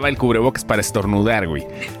se quitaba el cubrebocas para estornudar, güey.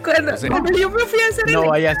 Cuando yo me fui a hacer no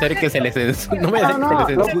vaya a ser que se les ensucie.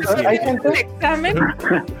 Hay gente. el examen.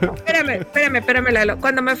 Espérame, Lalo.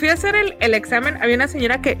 Cuando me fui a hacer el examen, había una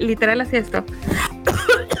señora que literal hacía esto.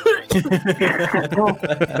 No,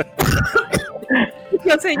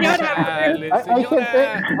 Yo, señora. Chale,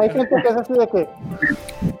 hay gente que es así de que.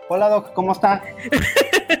 Hola, Doc, ¿cómo está?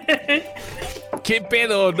 ¿Qué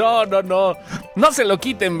pedo? No. No se lo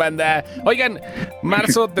quiten, banda. Oigan,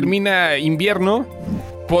 marzo termina invierno.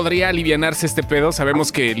 ¿Podría alivianarse este pedo?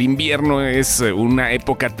 Sabemos que el invierno es una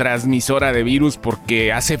época transmisora de virus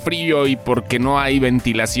porque hace frío y porque no hay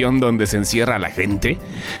ventilación donde se encierra la gente.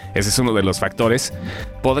 Ese es uno de los factores.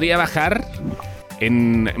 ¿Podría bajar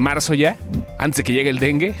en marzo ya? Antes de que llegue el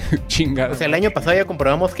dengue. Chingada. O sea, el año pasado ya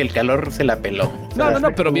comprobamos que el calor se la peló. No,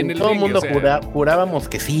 pero viene el Todo el dengue. mundo o sea, jurábamos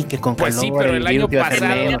que sí, que con Pues calor. sí, pero el año virus iba a ser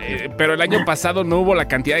pasado, menos. pero el año pasado no hubo la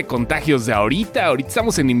cantidad de contagios de ahorita. Ahorita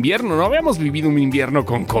estamos en invierno, no habíamos vivido un invierno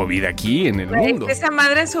con COVID aquí en el mundo. Esa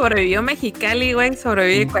madre sobrevivió Mexicali, güey.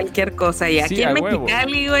 Sobrevive cualquier cosa. Y aquí Sí, en a huevo.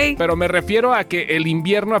 Mexicali, güey. Pero me refiero a que el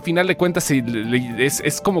invierno, a final de cuentas,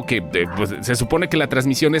 es como que pues, se supone que la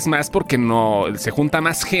transmisión es más porque no se junta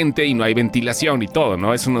más gente y no hay ventilación y todo,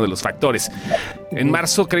 ¿no? Es uno de los factores. En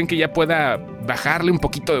marzo, ¿creen que ya pueda bajarle un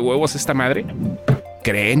poquito de huevos a esta madre?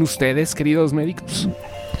 ¿Creen ustedes, queridos médicos?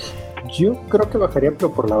 Yo creo que bajaría,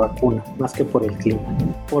 pero por la vacuna, más que por el clima.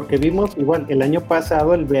 Porque vimos igual el año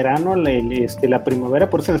pasado, el verano, la primavera,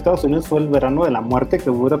 por eso en Estados Unidos fue el verano de la muerte, que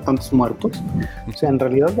hubo tantos muertos. O sea, en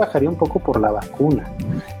realidad bajaría un poco por la vacuna,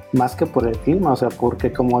 más que por el clima. O sea,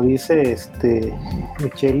 porque como dice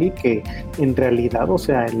Cheli, que en realidad, o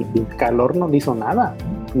sea, el calor no le hizo nada.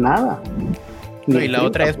 No, y la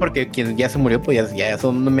otra es porque quien ya se murió, pues ya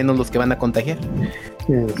son menos los que van a contagiar.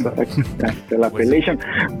 De la pelation.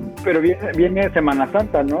 Pero viene Semana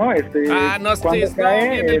Santa, ¿no?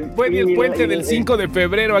 Viene el puente del 5 de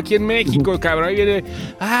febrero aquí en México, cabrón. Ahí viene,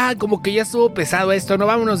 como que ya estuvo pesado esto, ¿no?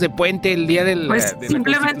 Vámonos de puente el día del Pues de la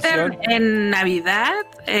simplemente Constitución. en Navidad,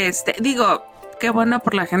 digo, qué bueno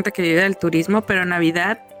por la gente que vive del turismo, pero en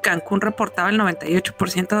Navidad Cancún reportaba el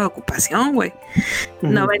 98% de ocupación, güey.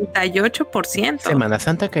 98%. Semana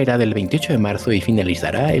Santa caerá del 28 de marzo y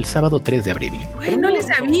finalizará el sábado 3 de abril. Güey, no les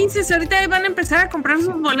avises, ahorita van a empezar a comprar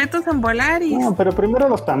sus boletos en Volaris. No, pero primero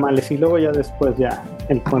los tamales y luego ya después ya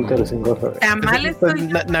el puente de los engorros. Tamales. Pues,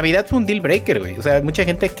 Navidad fue un deal breaker, güey. O sea, mucha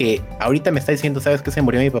gente que ahorita me está diciendo, ¿sabes qué? Se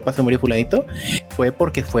murió mi papá, se murió fulanito. Fue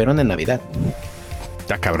porque fueron en Navidad.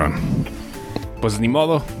 Está cabrón. Pues ni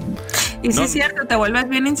modo. Y sí No. es cierto, te vuelves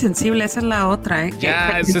bien insensible, esa es la otra, ¿eh?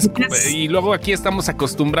 Ya, y luego aquí estamos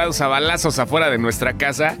acostumbrados a balazos afuera de nuestra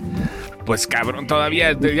casa. Pues cabrón,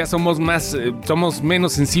 todavía ya somos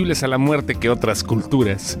menos sensibles a la muerte que otras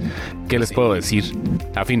culturas. ¿Qué les puedo decir?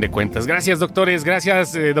 A fin de cuentas. Gracias, doctores.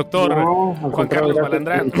 Gracias, doctor Juan Carlos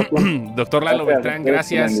Balandrán. Doctor Lalo Beltrán,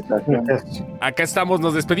 gracias. Acá estamos,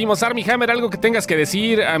 nos despedimos. Armie Hammer, algo que tengas que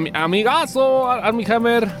decir. Amigazo, Armie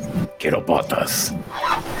Hammer. Quiero botas.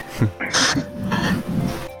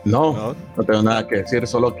 No tengo nada que decir,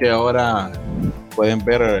 solo que ahora pueden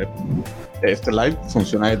ver este live,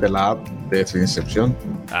 funciona desde la app de su Incepción.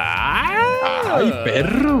 ¡Ay,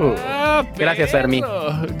 perro! Gracias, perro. Armi.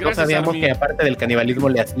 Gracias, No sabíamos Armi. que aparte del canibalismo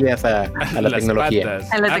le hacías a la Las tecnología.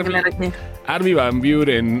 patas. A la Armi- tecnología. Armi Van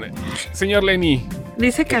Buren. Señor Lenny.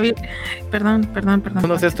 Dice que había. Perdón.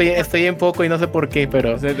 No sé, estoy en poco y no sé por qué,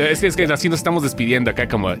 pero... Es que así nos estamos despidiendo acá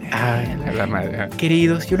como... Ay, la madre.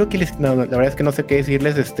 queridos, yo lo que les... No, la verdad es que no sé qué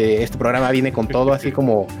decirles. Este programa viene con todo, así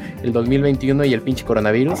como el 2021 y el pinche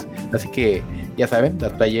coronavirus. Así que, ya saben,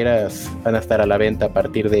 las playeras van a estar a la venta a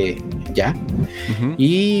partir de ya. Ujú.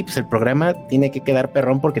 Y pues el programa tiene que quedar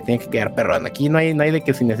perrón porque tiene que quedar perrón. Aquí no hay de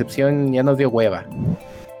que sin excepción ya nos dio hueva.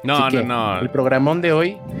 No, Así que no. El programón de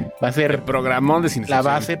hoy va a El ser programón de Sin la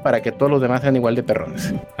Excepción. base para que todos los demás sean igual de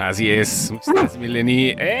perrones. Así es. Muchas gracias, mi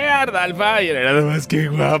Lenny. Ardalfa, era nada más que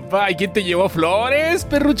guapa. ¿Y quién te llevó flores,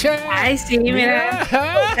 perrucha? Ay, sí, mira.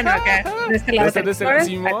 Bueno, acá, de este lado ¿De hay este flores,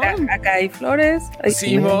 Simón? acá hay flores. Ay,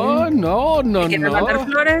 Simón, no. ¿Quieren mandar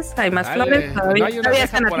flores? Hay más Dale. flores. ¿No Todavía, hay una todavía abeja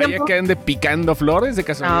están a por allá tiempo. que ande picando flores de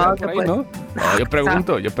casualidad No, por ahí, pues. ¿no? No,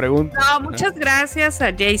 yo pregunto. No, muchas gracias a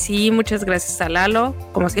JC, muchas gracias a Lalo.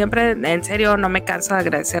 Como siempre, en serio, no me canso de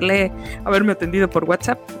agradecerle haberme atendido por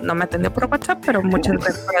WhatsApp. No me atendió por WhatsApp, pero muchas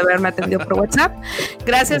gracias por haberme atendido por WhatsApp.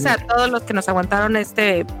 Gracias a todos los que nos aguantaron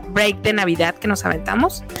este break de Navidad que nos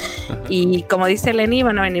aventamos. Y como dice Lenny,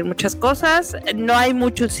 van a venir muchas cosas. No hay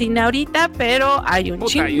mucho cine ahorita, pero hay un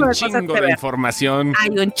Puta, hay chingo un de cosas chingo que de ver. información. Hay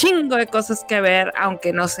un chingo de cosas que ver,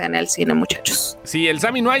 aunque no sea en el cine, muchachos. Sí, el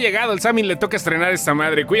Sammy no ha llegado. El Sammy le toca estrenar esta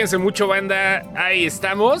madre. Cuídense mucho, banda. Ahí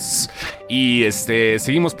estamos. Y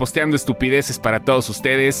seguimos posteando estupideces para todos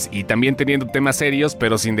ustedes y también teniendo temas serios,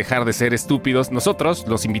 pero sin dejar de ser estúpidos. Nosotros,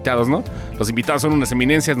 los invitados, ¿no? Los invitados son unas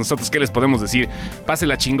eminencias. Nosotros, ¿qué les podemos decir?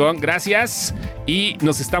 Pásela chingón. Gracias. Y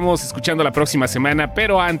nos estamos escuchando la próxima semana.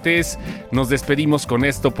 Pero antes, nos despedimos con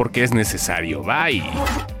esto porque es necesario. Bye.